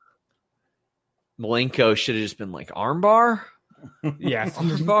that. Malenko should have just been like, armbar? Yes.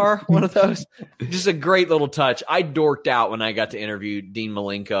 Armbar, one of those. Just a great little touch. I dorked out when I got to interview Dean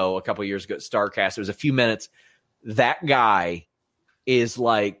Malenko a couple years ago at StarCast. It was a few minutes. That guy is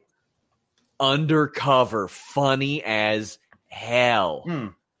like undercover, funny as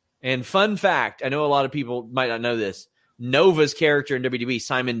hell. And fun fact, I know a lot of people might not know this. Nova's character in WWE,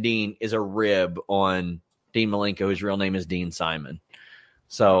 Simon Dean, is a rib on Dean Malenko, whose real name is Dean Simon.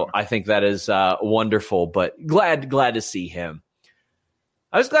 So I think that is wonderful, but glad to see him.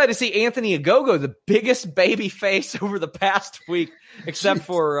 I was glad to see Anthony Ogogo, the biggest baby face over the past week, except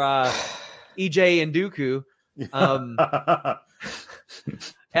for EJ Nduku.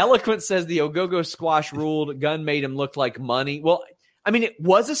 Eloquent says the Ogogo squash ruled. Gunn made him look like money. Well, I mean, it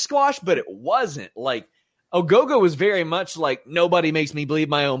was a squash, but it wasn't. Like, Ogogo was very much like, nobody makes me bleed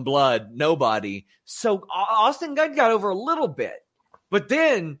my own blood. Nobody. So Austin Gunn got over a little bit. But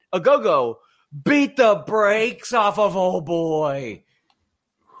then Ogogo beat the brakes off of old boy.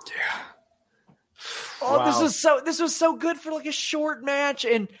 Yeah. Oh, wow. This was so good for like a short match,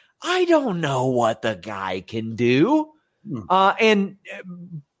 and I don't know what the guy can do. And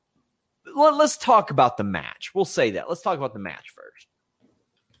let's talk about the match. We'll say that. Let's talk about the match first.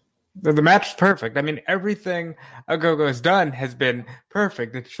 The match is perfect. I mean, everything Ogogo has done has been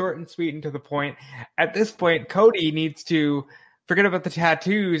perfect. It's short and sweet and to the point. At this point, Cody needs to forget about the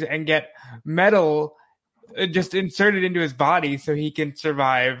tattoos and get metal just inserted into his body so he can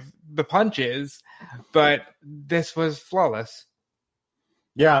survive the punches. But this was flawless.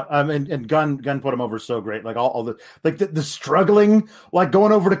 Yeah, and Gunn put him over so great. Like all the like the struggling, like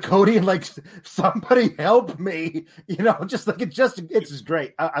going over to Cody and like, somebody help me, just like it's just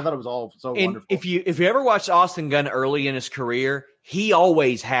great. I thought it was all so wonderful. If you ever watched Austin Gunn early in his career, he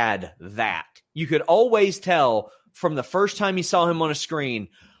always had that. You could always tell from the first time you saw him on a screen,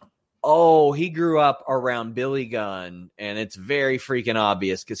 oh, he grew up around Billy Gunn, and it's very freaking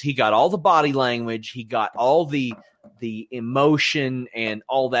obvious because he got all the body language, he got all the emotion and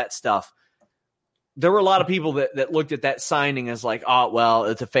all that stuff. There were a lot of people that looked at that signing as like, oh, well,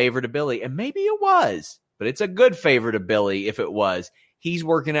 it's a favor to Billy. And maybe it was, but it's a good favor to Billy if it was. He's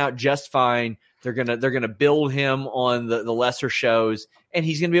working out just fine. They're gonna build him on the lesser shows, and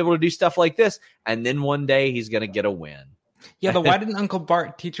he's gonna be able to do stuff like this. And then one day he's gonna get a win. Yeah, but why didn't Uncle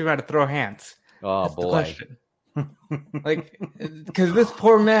Bart teach him how to throw hands? Oh, that's boy. The question. Like, because this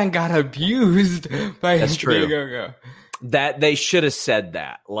poor man got abused by That's true. Ogogo. That they should have said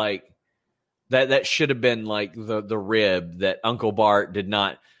that. Like that should have been like the rib that Uncle Bart did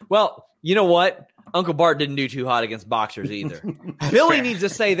not. Well, you know what? Uncle Bart didn't do too hot against boxers either. Billy needs to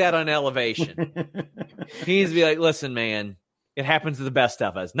say that on Elevation. He needs to be like, listen, man, it happens to the best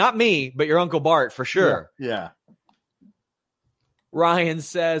of us. Not me, but your Uncle Bart for sure. Yeah. Ryan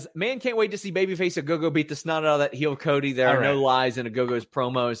says, man, can't wait to see Babyface Ogogo beat the snot out of that heel Cody. There are no lies in Ogogo's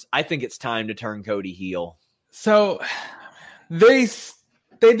promos. I think it's time to turn Cody heel. So they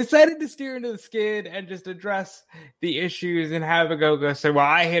decided to steer into the skid and just address the issues and have Ogogo say, well,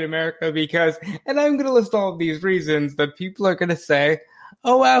 I hate America because, and I'm going to list all of these reasons that people are going to say,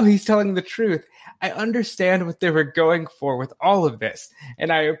 oh, wow, he's telling the truth. I understand what they were going for with all of this,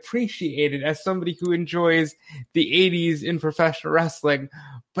 and I appreciate it as somebody who enjoys the 80s in professional wrestling,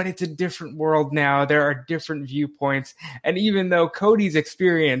 but it's a different world now. There are different viewpoints, and even though Cody's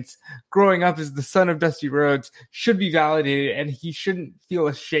experience growing up as the son of Dusty Rhodes should be validated, and he shouldn't feel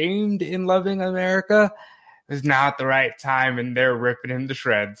ashamed in loving America, it's not the right time, and they're ripping him to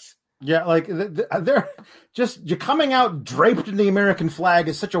shreds. Yeah, like they're just coming out draped in the American flag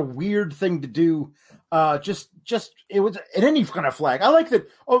is such a weird thing to do. Just it was in any kind of flag. I like that.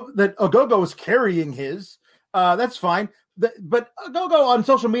 That Ogogo is carrying his. That's fine. But Ogogo on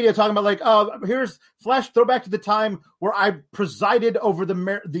social media talking about like, here's flash throwback to the time where I presided over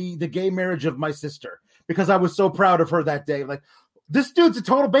the gay marriage of my sister because I was so proud of her that day. Like, this dude's a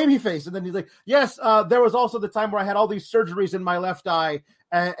total babyface. And then he's like, yes, there was also the time where I had all these surgeries in my left eye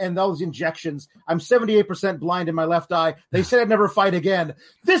and those injections. I'm 78% blind in my left eye. They said I'd never fight again.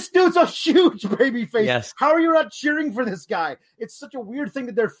 This dude's a huge babyface. Yes. How are you not cheering for this guy? It's such a weird thing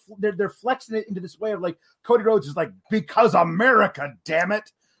that they're flexing it into this way of like Cody Rhodes is like, because America, damn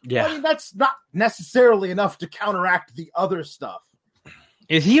it. Yeah. I mean, that's not necessarily enough to counteract the other stuff.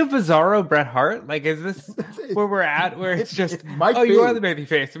 Is he a Bizarro Bret Hart? Like, is this where we're at? Where it's just, you are the baby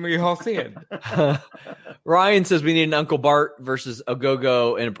face, and we all see it. Ryan says we need an Uncle Bart versus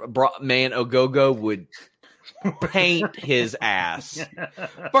Ogogo, and man, Ogogo would paint his ass.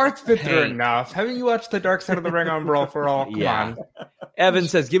 Bart's been through enough. Haven't you watched The Dark Side of the Ring on Brawl for All? Come on. Evan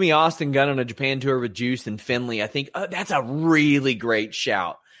says, give me Austin Gunn on a Japan tour with Juice and Finley. I think that's a really great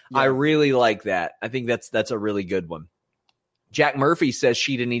shout. Yeah. I really like that. I think that's a really good one. Jack Murphy says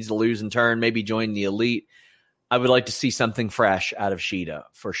Shida needs to lose and turn, maybe join the Elite. I would like to see something fresh out of Shida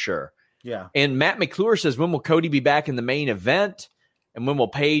for sure. Yeah. And Matt McClure says, when will Cody be back in the main event? And when will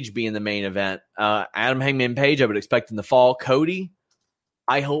Page be in the main event? Adam Hangman Page, I would expect in the fall. Cody,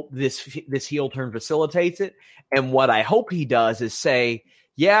 I hope this heel turn facilitates it. And what I hope he does is say,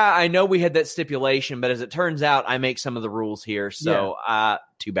 yeah, I know we had that stipulation, but as it turns out, I make some of the rules here. So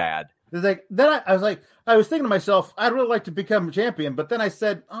too bad. Like, I was thinking to myself, I'd really like to become a champion, but then I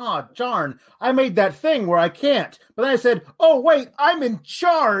said, darn, I made that thing where I can't. But then I said, oh, wait, I'm in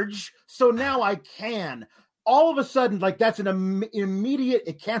charge, so now I can. All of a sudden, like, that's an immediate,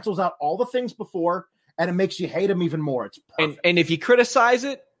 it cancels out all the things before, and it makes you hate him even more. It's perfect. And if you criticize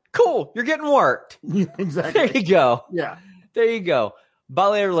it, cool, you're getting worked. Exactly. There you go. Yeah. There you go.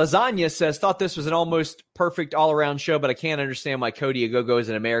 Balear Lasagna says, thought this was an almost perfect all-around show, but I can't understand why Cody Ogogo is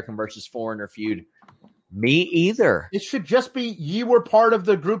an American versus foreigner feud. Me either. It should just be, you were part of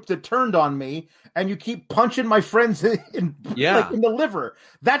the group that turned on me, and you keep punching my friends in the liver.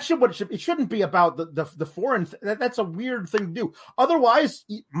 That it shouldn't be about the foreign. That's a weird thing to do. Otherwise,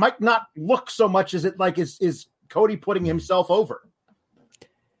 it might not look so much as it like is Cody putting himself over.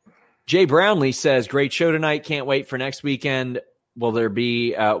 Jay Brownlee says, great show tonight. Can't wait for next weekend. Will there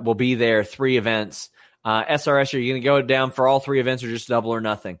be? We'll be there. 3 events. SRS, are you going to go down for all 3 events or just double or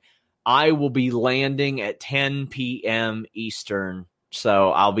nothing? I will be landing at 10 p.m. Eastern,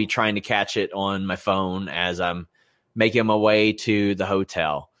 so I'll be trying to catch it on my phone as I'm making my way to the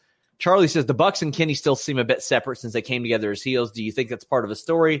hotel. Charlie says the Bucks and Kenny still seem a bit separate since they came together as heels. Do you think that's part of a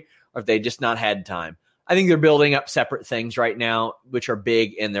story, or have they just not had time? I think they're building up separate things right now, which are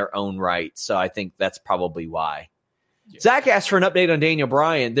big in their own right. So I think that's probably why. Yeah. Zach asked for an update on Daniel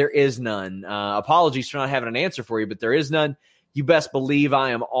Bryan. There is none. Apologies for not having an answer for you, but there is none. You best believe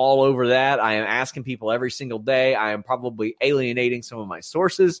I am all over that. I am asking people every single day. I am probably alienating some of my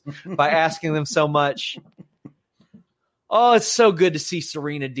sources by asking them so much. Oh, it's so good to see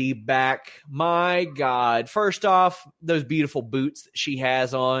Serena Deeb back. My God. First off, those beautiful boots that she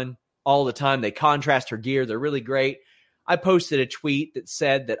has on all the time. They contrast her gear. They're really great. I posted a tweet that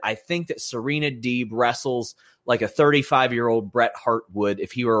said that I think that Serena Deeb wrestles like a 35-year-old Bret Hart would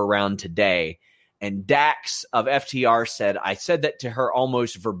if he were around today. And Dax of FTR said, I said that to her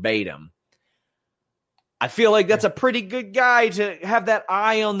almost verbatim. I feel like that's a pretty good guy to have that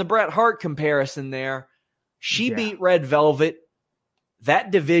eye on the Bret Hart comparison there. She beat Red Velvet. That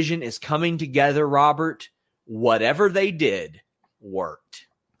division is coming together, Robert. Whatever they did worked.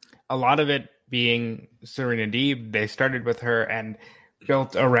 A lot of it being Serena Deeb, they started with her and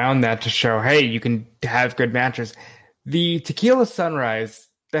built around that to show, hey, you can have good matches. The Tequila Sunrise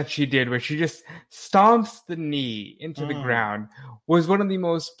that she did, where she just stomps the knee into the ground, was one of the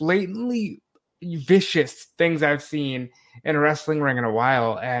most blatantly vicious things I've seen in a wrestling ring in a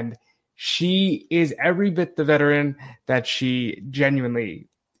while. And she is every bit the veteran that she genuinely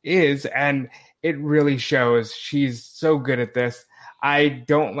is, and it really shows. She's so good at this. I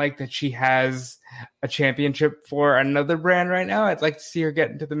don't like that she has a championship for another brand right now. I'd like to see her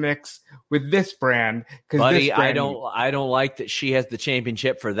get into the mix with this brand. Buddy, I don't like that she has the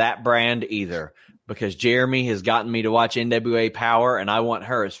championship for that brand either, because Jeremy has gotten me to watch NWA Power, and I want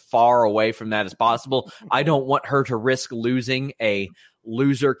her as far away from that as possible. I don't want her to risk losing a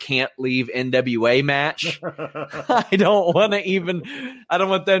loser can't leave NWA match. I don't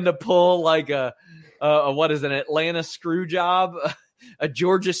want them to pull like a what is an Atlanta screw job, a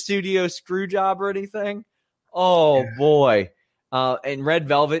Georgia studio screw job or anything. Oh boy. And Red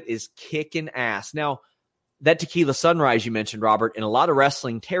Velvet is kicking ass. Now, that Tequila Sunrise you mentioned, Robert, in a lot of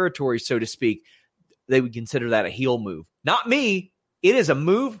wrestling territories, so to speak, they would consider that a heel move. Not me. It is a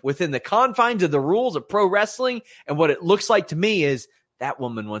move within the confines of the rules of pro wrestling. And what it looks like to me is that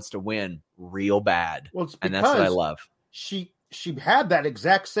woman wants to win real bad. Well, it's and that's what I love. She had that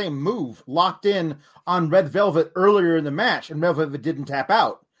exact same move locked in on Red Velvet earlier in the match, and Red Velvet didn't tap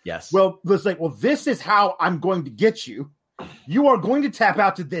out. Yes. Well, it's like, this is how I'm going to get you. You are going to tap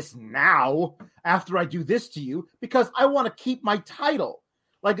out to this now after I do this to you, because I want to keep my title.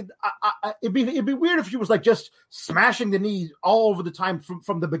 Like, it'd be weird if she was like just smashing the knee all over the time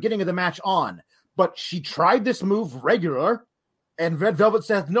from the beginning of the match on. But she tried this move regular, and Red Velvet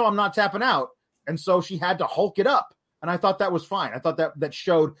says, no, I'm not tapping out. And so she had to Hulk it up. And I thought that was fine. I thought that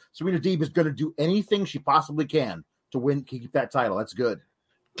showed Serena Deeb is going to do anything she possibly can to keep that title. That's good.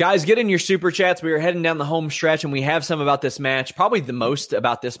 Guys, get in your super chats. We are heading down the home stretch, and we have some about this match. Probably the most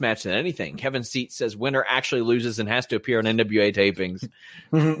about this match than anything. Kevin Seat says winner actually loses and has to appear on NWA tapings.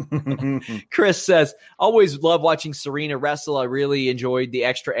 Chris says, always love watching Serena wrestle. I really enjoyed the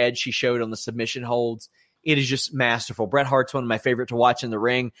extra edge she showed on the submission holds. It is just masterful. Bret Hart's one of my favorite to watch in the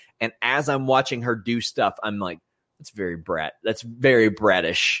ring. And as I'm watching her do stuff, I'm like, that's very Bret. That's very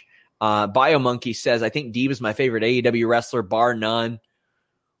Bretish. BioMonkey says, I think Deeb is my favorite AEW wrestler, bar none.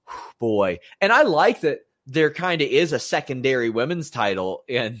 Boy. And I like that there kind of is a secondary women's title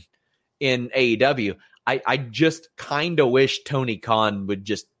in AEW. I just kind of wish Tony Khan would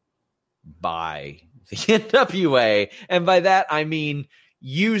just buy the NWA. And by that, I mean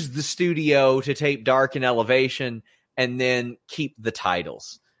use the studio to tape Dark and Elevation and then keep the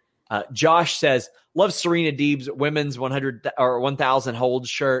titles. Josh says, love Serena Deeb's women's 100 or 1,000 hold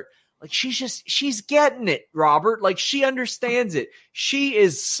shirt. Like, she's getting it, Robert. Like, she understands it. She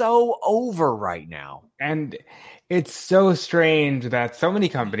is so over right now. And it's so strange that so many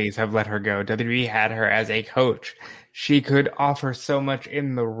companies have let her go. WWE had her as a coach. She could offer so much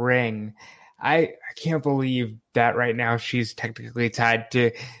in the ring. I can't believe that right now she's technically tied to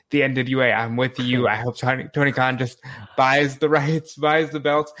the NWA. I'm with you. I hope Tony Khan just buys the rights, buys the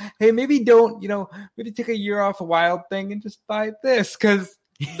belts. Hey, maybe don't, maybe take a year off a Wild Thing and just buy this, because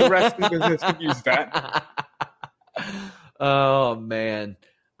the wrestling business could use that. Oh, man.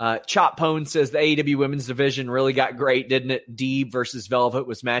 Chop Pone says the AEW women's division really got great, didn't it? Deeb versus Velvet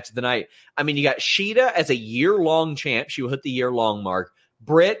was match of the night. I mean, you got Shida as a year-long champ. She will hit the year-long mark.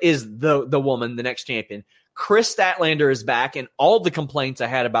 Britt is the woman, the next champion. Chris Statlander is back, and all the complaints I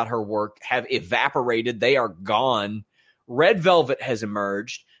had about her work have evaporated. They are gone. Red Velvet has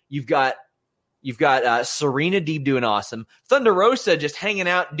emerged. You've got Serena Deeb doing awesome. Thunder Rosa just hanging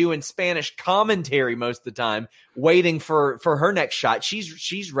out doing Spanish commentary most of the time, waiting for her next shot.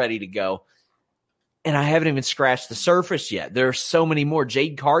 She's ready to go. And I haven't even scratched the surface yet. There are so many more.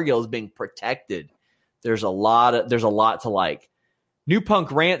 Jade Cargill is being protected. There's a lot to like. New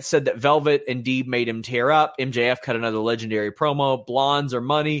Punk Rant said that Velvet and Deeb made him tear up. MJF cut another legendary promo. Blondes are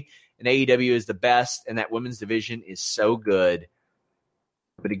money, and AEW is the best, and that women's division is so good.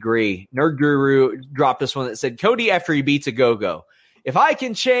 But agree. Nerd Guru dropped this one that said, Cody after he beats a go-go. If I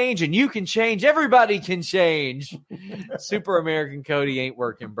can change and you can change, everybody can change. Super American Cody ain't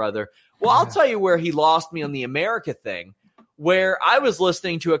working, brother. Well, I'll tell you where he lost me on the America thing, where I was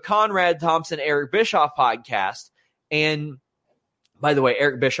listening to a Conrad Thompson, Eric Bischoff podcast, and by the way,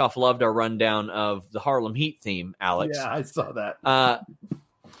 Eric Bischoff loved our rundown of the Harlem Heat theme, Alex. Yeah, I saw that. Wow.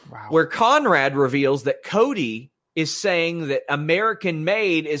 Where Conrad reveals that Cody is saying that American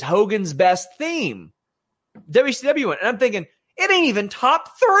Made is Hogan's best theme. WCW went, and I'm thinking, it ain't even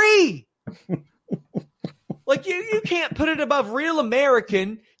top 3. Like, you can't put it above Real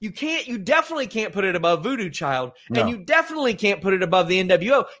American. You definitely can't put it above Voodoo Child. No. And you definitely can't put it above the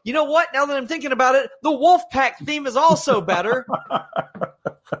NWO. You know what? Now that I'm thinking about it, the Wolfpack theme is also better.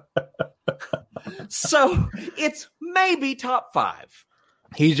 So it's maybe top 5.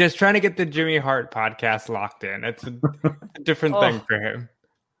 He's just trying to get the Jimmy Hart podcast locked in. It's a different thing for him.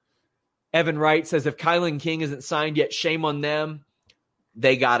 Evan Wright says if Kylan King isn't signed yet, shame on them.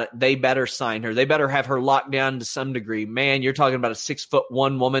 They got it. They better sign her. They better have her locked down to some degree. Man, you're talking about a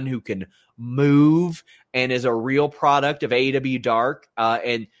 6'1" woman who can move and is a real product of AEW Dark.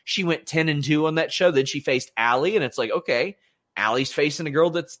 And she went 10-2 on that show. Then she faced Allie, and it's like, okay, Allie's facing a girl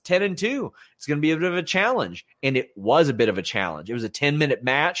that's 10-2. It's going to be a bit of a challenge. And it was a bit of a challenge. It was a 10-minute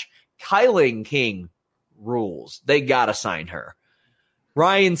match. Kylan King rules. They got to sign her.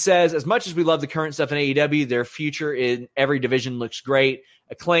 Ryan says, as much as we love the current stuff in AEW, their future in every division looks great.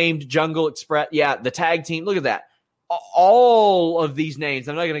 Acclaimed, Jungle Express. Yeah, the tag team. Look at that. All of these names.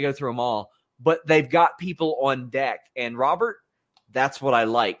 I'm not going to go through them all, but they've got people on deck. And Robert, that's what I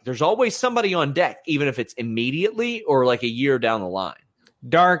like. There's always somebody on deck, even if it's immediately or like a year down the line.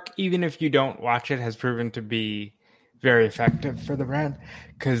 Dark, even if you don't watch it, has proven to be very effective for the brand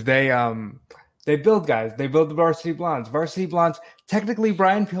because they build guys. They build the Varsity Blondes. Varsity Blondes, technically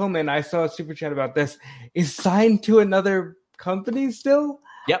Brian Pillman, I saw a super chat about this, is signed to another company still.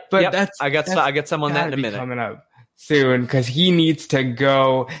 Yep. But I got some on that in a minute. Coming up soon because he needs to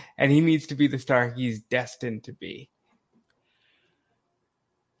go and he needs to be the star he's destined to be.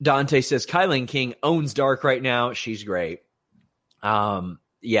 Dante says Kylan King owns Dark right now. She's great.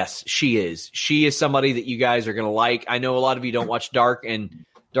 Yes, she is. She is somebody that you guys are going to like. I know a lot of you don't watch Dark and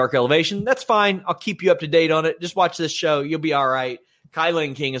Dark Elevation. That's fine. I'll keep you up to date on it. Just watch this show. You'll be all right.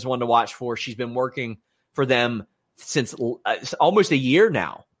 Kylan King is one to watch for. She's been working for them since almost a year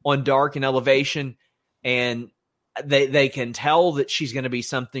now on Dark and Elevation, and they can tell that she's going to be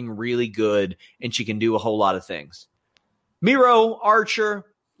something really good, and she can do a whole lot of things. Miro Archer,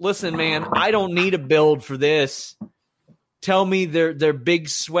 listen, man, I don't need a build for this. Tell me they're big,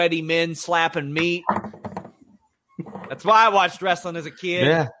 sweaty men slapping meat. That's why I watched wrestling as a kid.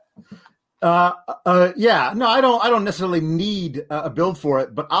 Yeah. No, I don't necessarily need a build for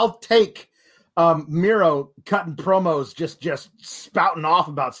it, but I'll take Miro cutting promos, just spouting off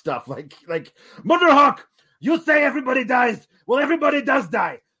about stuff like Motherhawk. You say everybody dies. Well, everybody does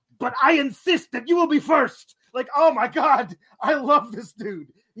die, but I insist that you will be first. Like, oh my God, I love this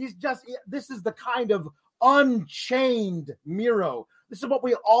dude. This is the kind of unchained Miro. This is what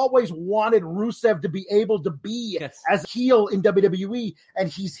we always wanted Rusev to be able to be as a heel in WWE, and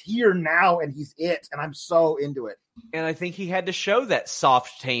he's here now, and he's it, and I'm so into it. And I think he had to show that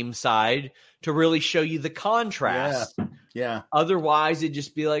soft, tame side to really show you the contrast. Yeah. Otherwise, it'd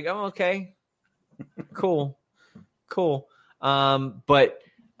just be like, oh, okay, cool. But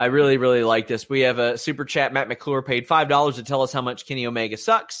I really, really like this. We have a super chat. Matt McClure paid $5 to tell us how much Kenny Omega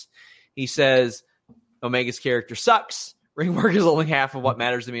sucks. He says, Omega's character sucks. Ring work is only half of what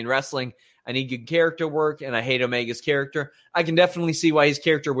matters to me in wrestling. I need good character work, and I hate Omega's character. I can definitely see why his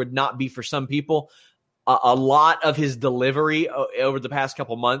character would not be for some people. A lot of his delivery over the past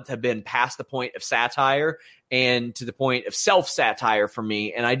couple months have been past the point of satire and to the point of self-satire for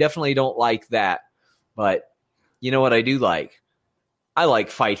me, and I definitely don't like that. But you know what I do like? I like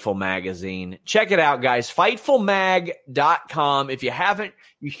Fightful Magazine. Check it out, guys. FightfulMag.com. If you haven't,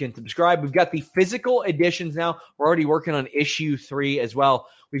 you can subscribe. We've got the physical editions now. We're already working on issue 3 as well.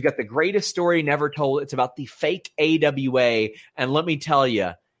 We've got the greatest story never told. It's about the fake AWA. And let me tell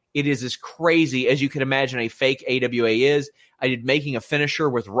you, it is as crazy as you can imagine a fake AWA is. I did Making a Finisher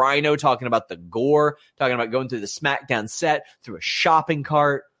with Rhino, talking about the gore, talking about going through the SmackDown set, through a shopping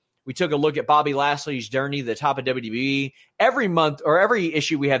cart. We took a look at Bobby Lashley's journey to the top of WWE. Every month or every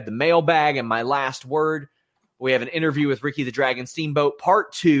issue, we have the mailbag and my last word. We have an interview with Ricky the Dragon Steamboat,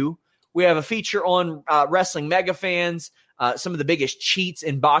 part 2. We have a feature on wrestling mega fans, some of the biggest cheats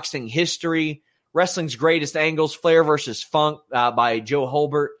in boxing history, wrestling's greatest angles, Flair versus Funk by Joe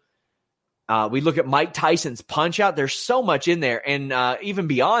Holbert. We look at Mike Tyson's Punch-Out. There's so much in there. And even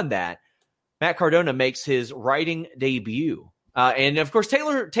beyond that, Matt Cardona makes his writing debut. And, of course,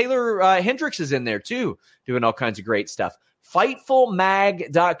 Taylor Hendricks is in there, too, doing all kinds of great stuff.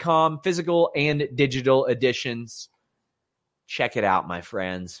 FightfulMag.com, physical and digital editions. Check it out, my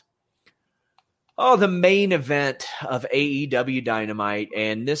friends. Oh, the main event of AEW Dynamite,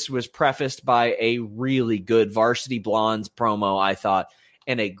 and this was prefaced by a really good Varsity Blondes promo, I thought,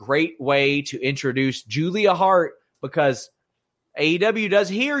 and a great way to introduce Julia Hart, because AEW does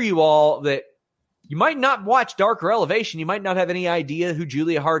hear you all that you might not watch Dark or Elevation. You might not have any idea who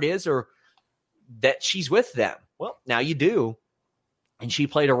Julia Hart is or that she's with them. Well, now you do. And she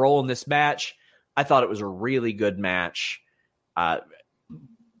played a role in this match. I thought it was a really good match.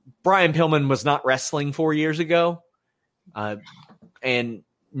 Brian Pillman was not wrestling 4 years ago. And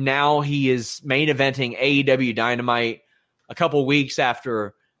now he is main eventing AEW Dynamite a couple weeks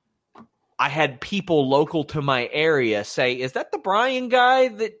after I had people local to my area say, is that the Brian guy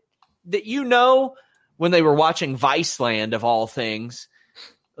that you know, when they were watching Viceland of all things?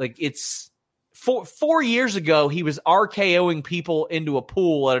 Like, it's 4 years ago, he was RKOing people into a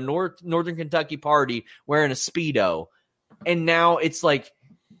pool at a Northern Kentucky party wearing a Speedo. And now it's like,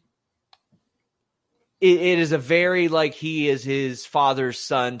 it is a very, like, he is his father's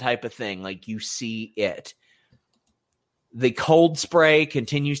son type of thing. Like, you see it. The cold spray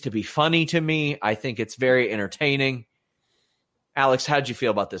continues to be funny to me. I think it's very entertaining. Alex, how'd you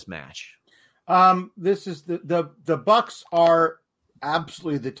feel about this match? This is the Bucks are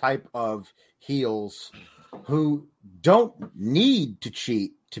absolutely the type of heels who don't need to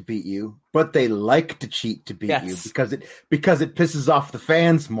cheat to beat you, but they like to cheat to beat you because it pisses off the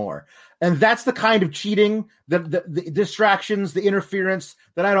fans more. And that's the kind of cheating, the distractions, the interference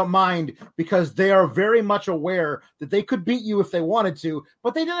that I don't mind, because they are very much aware that they could beat you if they wanted to,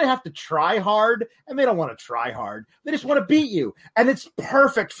 but they didn't have to try hard, and they don't want to try hard. They just want to beat you, and it's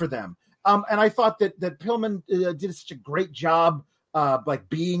perfect for them. And I thought that Pillman did such a great job, like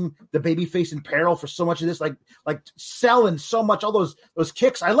being the babyface in peril for so much of this, like selling so much, all those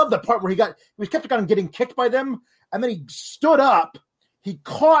kicks. I love the part where he kept on getting kicked by them, and then he stood up. He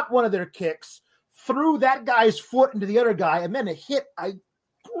caught one of their kicks, threw that guy's foot into the other guy, and then it hit a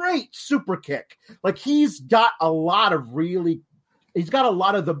great super kick. Like, he's got a lot of the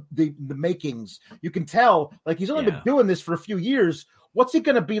makings. You can tell, like, he's only been doing this for a few years. What's he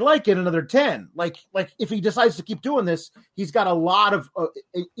going to be like in another 10? Like if he decides to keep doing this, he's got a lot of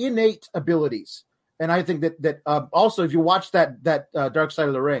innate abilities. And I think that also, if you watch that Dark Side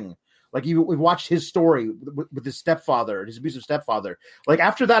of the Ring, like we watched his story with his stepfather, his abusive stepfather. Like,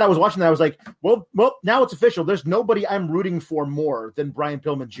 after that, I was watching that. I was like, well, now it's official. There's nobody I'm rooting for more than Brian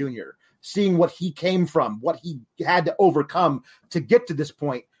Pillman Jr. Seeing what he came from, what he had to overcome to get to this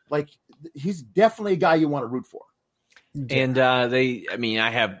point. Like, he's definitely a guy you want to root for. And I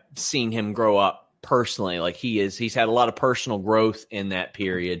have seen him grow up personally. Like, he's had a lot of personal growth in that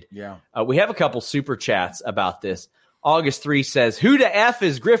period. Yeah. We have a couple super chats about this. August 3 says, who to F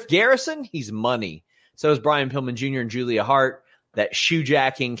is Griff Garrison? He's money. So is Brian Pillman Jr. and Julia Hart. That shoe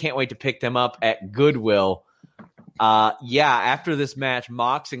jacking. Can't wait to pick them up at Goodwill. After this match,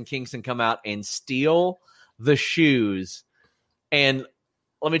 Mox and Kingston come out and steal the shoes. And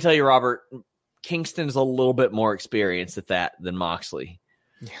let me tell you, Robert, Kingston's a little bit more experienced at that than Moxley.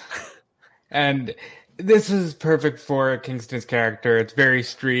 Yeah. And this is perfect for Kingston's character. It's very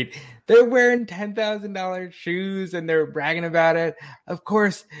street. They're wearing $10,000 shoes and they're bragging about it. Of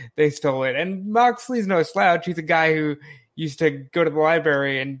course they stole it. And Moxley's no slouch. He's a guy who used to go to the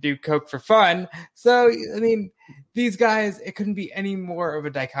library and do coke for fun. So, I mean, these guys, it couldn't be any more of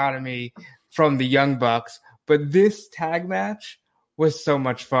a dichotomy from the Young Bucks. But this tag match was so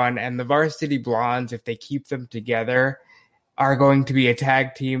much fun. And the Varsity Blondes, if they keep them together, are going to be a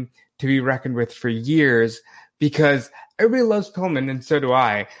tag team to be reckoned with for years, because everybody loves Pillman, and so do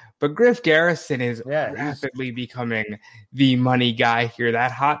I. But Griff Garrison is rapidly becoming the money guy here.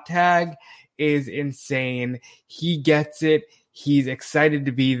 That hot tag is insane. He gets it. He's excited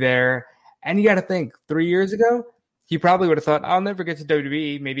to be there. And you got to think, 3 years ago, he probably would have thought, I'll never get to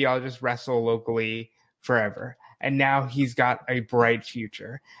WWE. Maybe I'll just wrestle locally forever. And now he's got a bright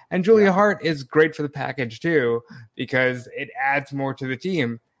future. And Julia Hart is great for the package too, because it adds more to the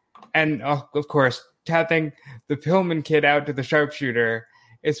team. And of course, tapping the Pillman kid out to the sharpshooter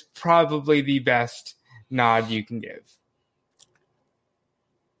is probably the best nod you can give.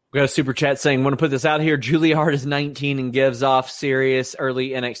 We got a super chat saying, want to put this out here. Julia Hart is 19 and gives off serious early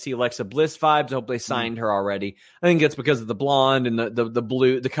NXT Alexa Bliss vibes. I hope they signed her already. I think it's because of the blonde and the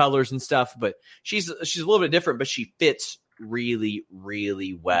blue, the colors and stuff, but she's a little bit different, but she fits really,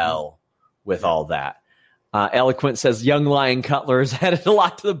 really well with all that. Eloquent says, young Lion Cutler has added a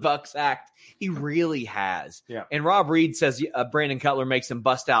lot to the Bucks act. He really has. Yeah. And Rob Reed says Brandon Cutler makes him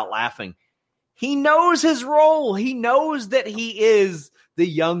bust out laughing. He knows his role. He knows that he is the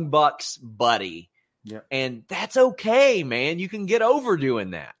Young Bucks buddy. Yeah. And that's okay, man. You can get over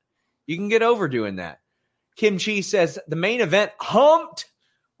doing that. Kim Chi says, the main event humped.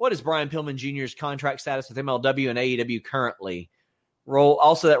 What is Brian Pillman Jr.'s contract status with MLW and AEW currently?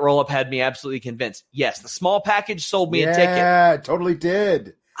 Also, that roll-up had me absolutely convinced. Yes, the small package sold me a ticket. Yeah, totally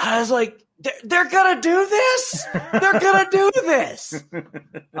did. I was like, they're going to do this? They're going to do this.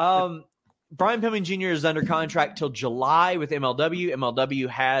 Brian Pillman Jr. is under contract till July with MLW. MLW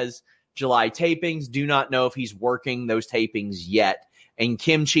has July tapings. Do not know if he's working those tapings yet. And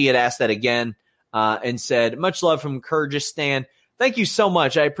Kim Chi had asked that again and said, much love from Kyrgyzstan. Thank you so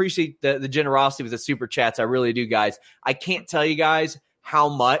much. I appreciate the generosity with the super chats. I really do, guys. I can't tell you guys how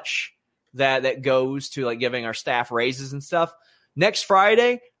much that goes to like giving our staff raises and stuff. Next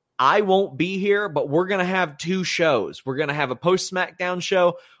Friday, I won't be here, but we're going to have 2 shows. We're going to have a post SmackDown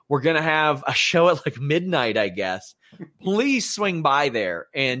show. We're going to have a show at like midnight, I guess. Please swing by there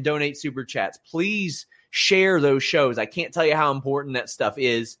and donate super chats. Please share those shows. I can't tell you how important that stuff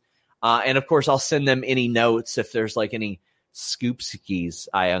is. And of course, I'll send them any notes if there's like any scoopskis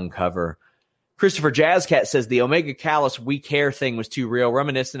I uncover. Christopher Jazzcat says the Omega Callis we care thing was too real,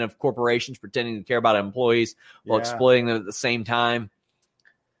 reminiscent of corporations pretending to care about employees while exploiting them at the same time.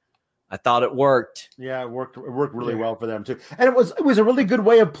 I thought it worked. Yeah, it worked really well for them too. And it was a really good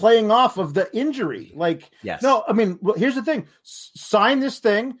way of playing off of the injury. Like, yes. No, I mean, well, here's the thing. Sign this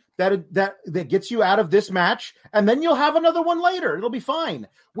thing that gets you out of this match, and then you'll have another one later. It'll be fine.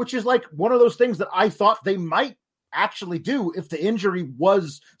 Which is like one of those things that I thought they might actually do if the injury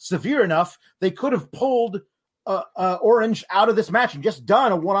was severe enough. They could have pulled Orange out of this match and just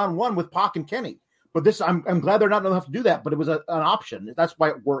done a one-on-one with Pac and Kenny. But this, I'm glad they're not going to have to do that. But it was an option. That's why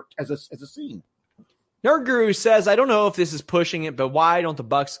it worked as a scene. Nerd Guru says, I don't know if this is pushing it, but why don't the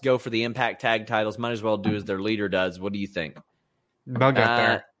Bucks go for the Impact Tag titles? Might as well do as their leader does. What do you think? They'll get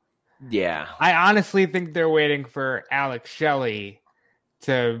there. Yeah. I honestly think they're waiting for Alex Shelley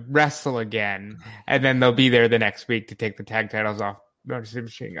to wrestle again, and then they'll be there the next week to take the tag titles off Motor City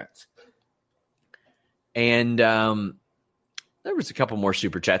Machine Guns. And there was a couple more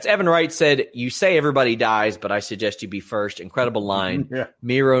super chats. Evan Wright said, you say everybody dies, but I suggest you be first. Incredible line. Yeah.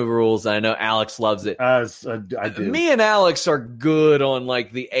 Miro rules. I know Alex loves it. I do. Me and Alex are good on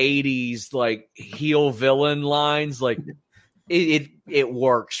like the 80s, like heel villain lines. Like it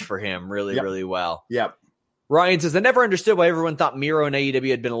works for him really, really well. Yep. Ryan says, I never understood why everyone thought Miro and AEW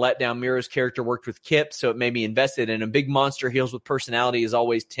had been a letdown. Miro's character worked with Kip, so it made me invested in him. Big monster heels with personality is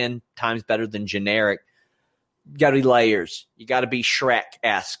always 10 times better than generic. You got to be layers. You got to be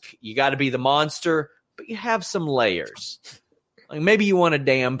Shrek-esque. You got to be the monster, but you have some layers. Like maybe you want a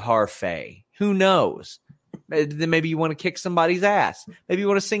damn parfait. Who knows? Then maybe you want to kick somebody's ass. Maybe you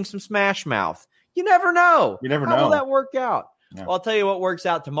want to sing some Smash Mouth. You never know. You never know. How will that work out? Yeah. Well, I'll tell you what works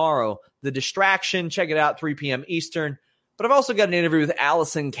out tomorrow. The Distraction. Check it out, 3 p.m. Eastern. But I've also got an interview with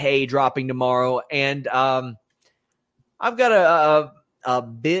Allison Kay dropping tomorrow. And I've got a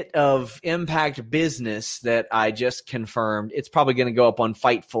bit of Impact business that I just confirmed. It's probably going to go up on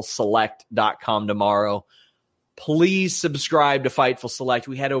FightfulSelect.com tomorrow. Please subscribe to Fightful Select.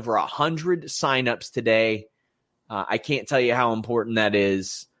 We had over 100 signups today. I can't tell you how important that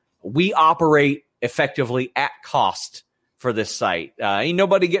is. We operate effectively at cost for this site. Ain't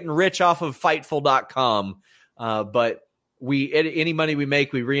nobody getting rich off of Fightful.com, but any money we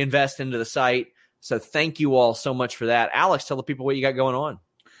make, we reinvest into the site. So thank you all so much for that. Alex, tell the people what you got going on.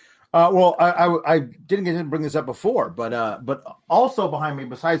 Well, I didn't get to bring this up before, but also behind me,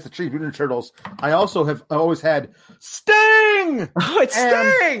 besides the Teenage Mutant Ninja Turtles, I always had Sting. Oh, it's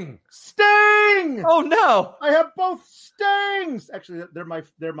Sting! Sting! Oh no, I have both Stings. Actually,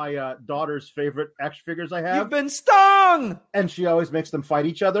 they're my daughter's favorite action figures I have. You've been stung, and she always makes them fight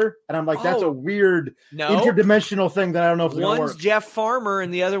each other, and I'm like, that's a weird interdimensional thing that I don't know if it's gonna work. One's Jeff Farmer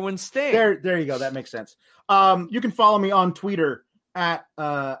and the other one's Sting. There you go. That makes sense. You can follow me on Twitter at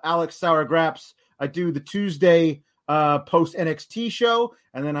Alex Sour Graps. I do the Tuesday post NXT show,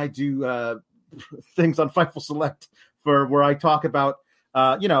 and then I do things on Fightful Select where I talk about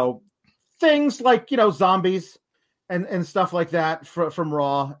things like zombies and stuff like that from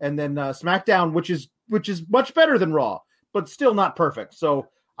Raw, and then SmackDown, which is much better than Raw, but still not perfect. So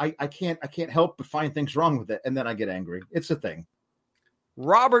I can't help but find things wrong with it, and then I get angry. It's a thing.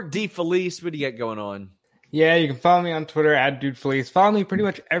 Robert D. Felice, what do you got going on? Yeah, you can follow me on Twitter at DudeFelice. Follow me pretty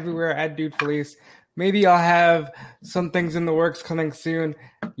much everywhere at DudeFelice. Maybe I'll have some things in the works coming soon.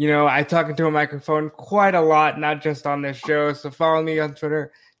 I talk into a microphone quite a lot, not just on this show. So follow me on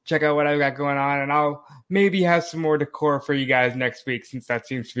Twitter. Check out what I've got going on, and I'll maybe have some more decor for you guys next week, since that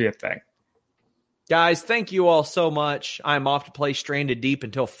seems to be a thing. Guys, thank you all so much. I'm off to play Stranded Deep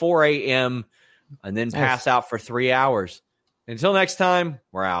until 4 a.m. and then pass out for 3 hours. Until next time,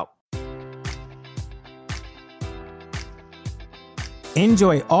 we're out.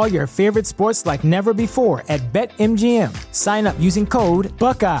 Enjoy all your favorite sports like never before at BetMGM. Sign up using code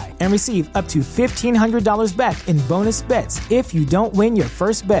Buckeye and receive up to $1,500 back in bonus bets if you don't win your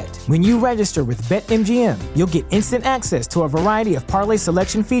first bet. When you register with BetMGM, you'll get instant access to a variety of parlay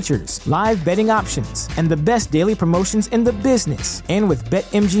selection features, live betting options, and the best daily promotions in the business. And with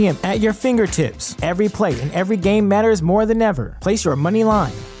BetMGM at your fingertips, every play and every game matters more than ever. Place your money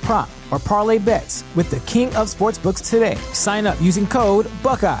line, prop, or parlay bets with the king of sportsbooks today. Sign up using code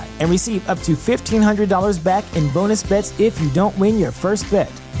Buckeye and receive up to $1,500 back in bonus bets if you don't win your first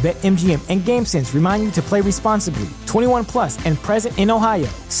bet. BetMGM and GameSense remind you to play responsibly. 21 plus and present in Ohio,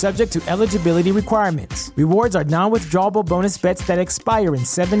 subject to eligibility requirements. Rewards are non-withdrawable bonus bets that expire in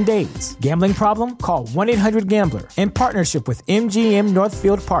 7 days. Gambling problem? Call 1-800-GAMBLER. In partnership with MGM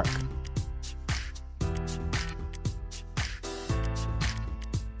Northfield Park.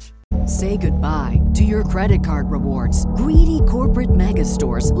 Say goodbye to your credit card rewards. Greedy corporate mega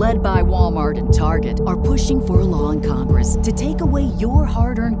stores, led by Walmart and Target, are pushing for a law in Congress to take away your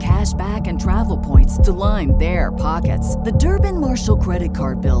hard-earned cash back and travel points to line their pockets. The Durbin-Marshall credit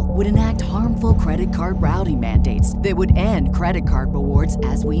card bill would enact harmful credit card routing mandates that would end credit card rewards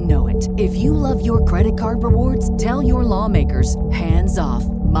as we know it. If you love your credit card rewards, tell your lawmakers, hands off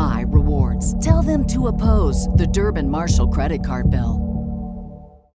my rewards. Tell them to oppose the Durbin-Marshall credit card bill.